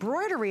all the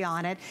embroidery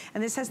on it.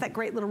 And this has that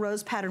great little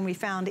rose pattern we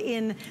found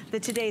in the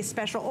Today's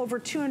Special. Over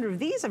 200 of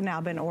these have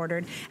now been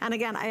ordered. And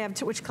again, I have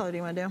which color do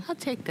you want to do? I'll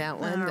take that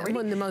one. That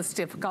one, the most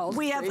difficult.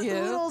 We have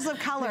oodles of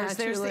colors.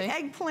 Naturally. There's the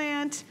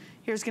eggplant.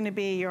 Here's going to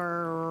be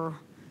your,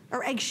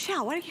 or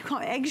eggshell. What do you call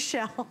it?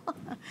 Eggshell.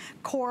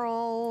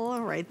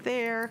 Coral right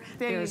there.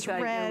 There's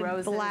red, your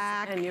roses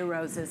black. And your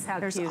roses. How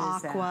cute is that?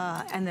 There's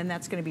aqua. And then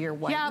that's going to be your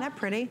white. Isn't that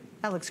pretty?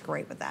 That looks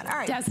great with that. All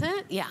right. Doesn't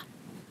it? Yeah.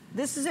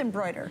 This is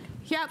embroidered.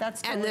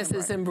 Yep, and this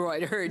is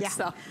embroidered. Yeah.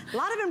 So. A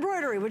lot of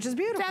embroidery, which is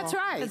beautiful. That's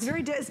right.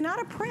 It's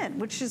not a print,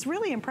 which is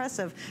really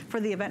impressive for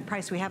the event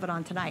price we have it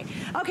on tonight.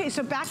 Okay,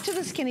 so back to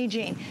the skinny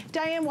jean.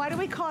 Diane, why do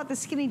we call it the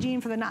skinny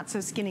jean for the not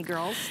so skinny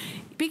girls?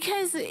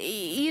 Because,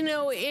 you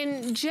know,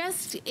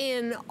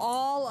 in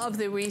all of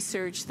the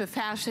research, the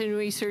fashion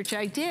research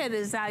I did,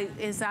 as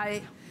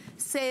I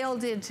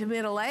sailed into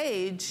middle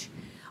age,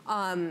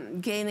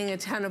 gaining a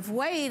ton of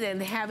weight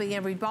and having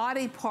every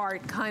body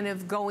part kind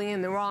of going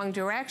in the wrong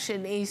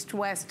direction, east,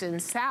 west, and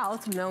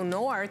south, no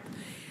north,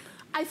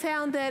 I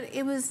found that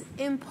it was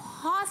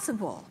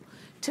impossible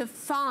to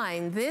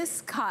find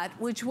this cut,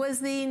 which was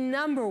the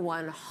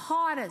 #1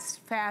 hottest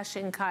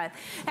fashion cut.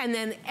 And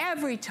then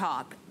every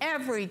top,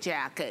 every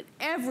jacket,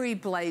 every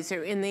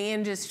blazer in the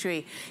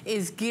industry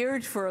is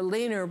geared for a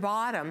leaner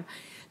bottom.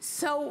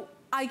 So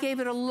I gave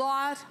it a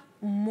lot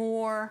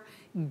more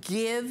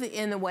give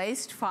in the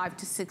waist, 5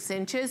 to 6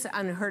 inches,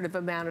 unheard of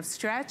amount of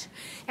stretch,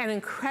 an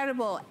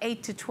incredible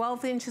 8 to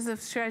 12 inches of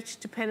stretch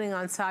depending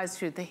on size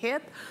through the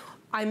hip.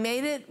 I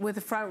made it with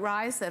a front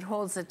rise that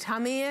holds the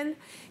tummy in,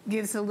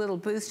 gives a little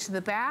boost to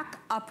the back,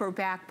 upper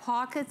back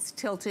pockets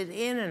tilted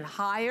in and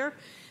higher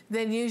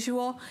than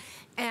usual.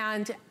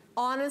 And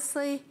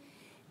honestly,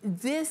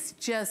 this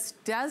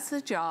just does the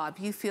job.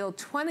 You feel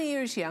 20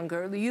 years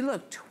younger, you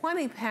look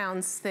 20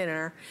 pounds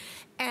thinner,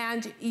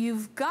 and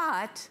you've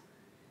got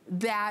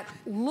that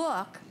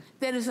look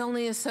that is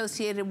only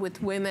associated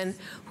with women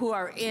who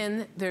are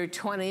in their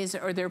 20s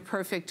or their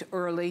perfect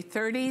early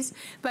 30s.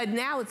 But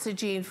now it's a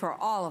jean for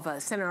all of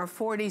us in our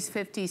 40s,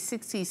 50s,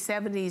 60s,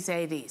 70s,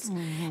 80s.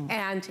 Mm-hmm.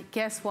 And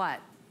guess what?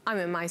 I'm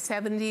in my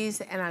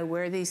 70s and I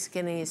wear these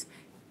skinnies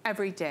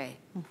every day.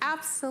 Mm-hmm.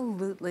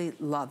 Absolutely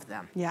love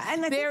them. Yeah,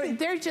 and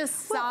they're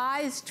just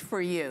sized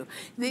for you.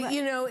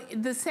 You know,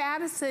 the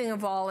saddest thing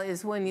of all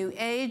is when you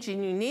age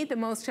and you need the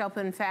most help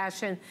in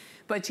fashion,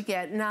 but you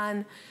get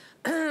none,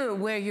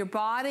 where your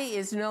body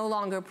is no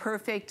longer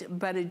perfect,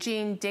 but a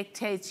jean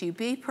dictates you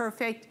be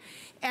perfect.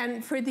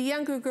 And for the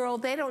younger girl,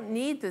 they don't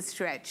need the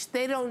stretch.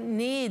 They don't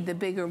need the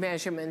bigger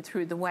measurement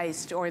through the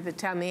waist or the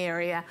tummy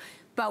area,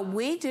 but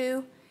we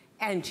do,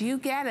 and you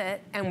get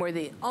it, and we're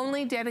the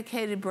only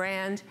dedicated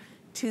brand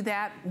to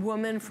that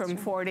woman from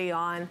 40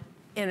 on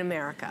in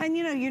America. And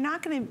you know, you're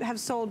not gonna have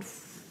sold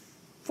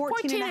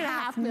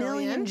 14.5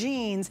 million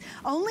jeans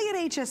only at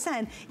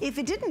HSN. If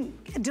it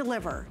didn't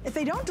deliver, if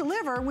they don't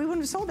deliver, we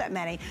wouldn't have sold that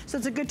many. So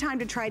it's a good time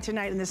to try it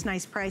tonight in this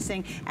nice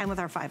pricing and with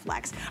our 5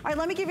 flex. All right,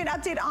 let me give you an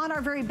update on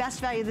our very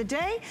best value of the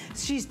day.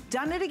 She's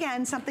done it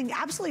again, something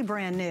absolutely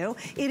brand new.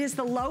 It is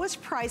the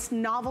lowest priced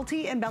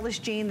novelty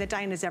embellished jean that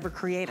Diane has ever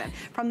created.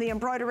 From the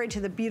embroidery to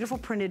the beautiful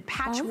printed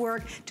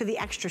patchwork to the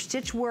extra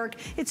stitch work.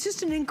 It's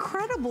just an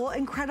incredible,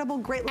 incredible,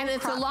 great little crop.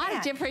 And it's a lot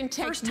of different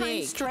techniques. First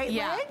time straight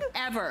leg?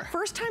 Ever.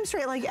 First time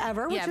straight leg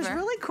ever, which is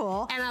really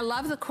cool. And I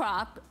love the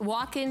crop.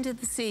 Walk into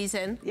the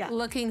season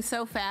looking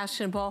so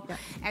fashionable.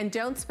 And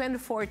don't spend a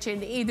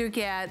fortune. Either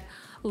get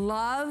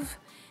love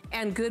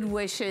and good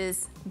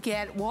wishes,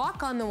 get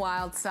Walk on the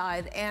Wild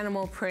Side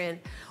animal print,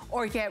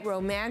 or get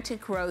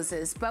romantic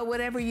roses. But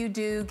whatever you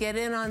do, get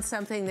in on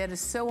something that is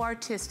so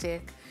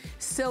artistic,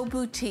 so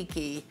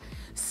boutique-y,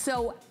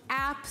 so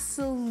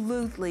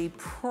absolutely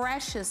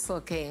precious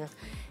looking,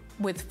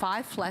 with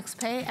 5 flex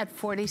pay at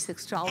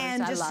 $46.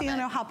 And just so you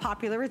know how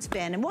popular it's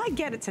been, and why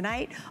get it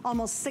tonight,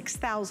 almost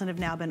 6,000 have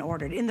now been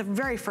ordered in the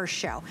very first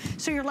show.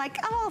 So you're like,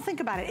 oh, I'll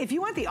think about it. If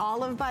you want the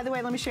olive, by the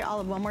way, let me show you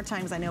olive one more time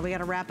because I know we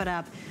gotta wrap it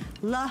up.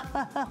 Love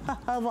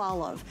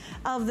olive.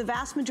 Of the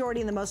vast majority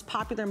and the most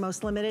popular,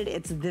 most limited,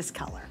 it's this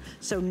color.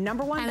 So #1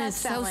 best-selling. And it's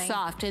so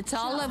soft. It's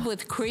olive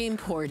with cream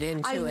poured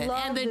into it.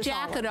 And the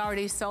jacket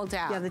already sold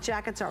out. Yeah, the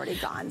jacket's already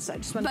gone. So I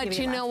just want to give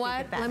you know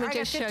what? Let me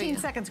just show you. 15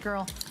 seconds,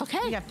 girl.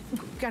 Okay. You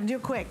gotta do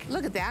it quick.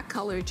 Look at that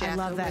color jacket. I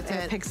love that.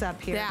 It picks up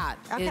here. That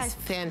is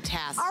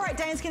fantastic. All right,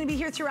 Diane's going to be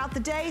here throughout the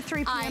day.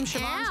 3 p.m.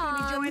 Siobhan's going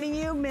to be joining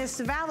you. Miss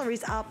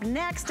Valerie's up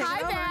next.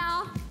 Hi,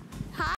 Val.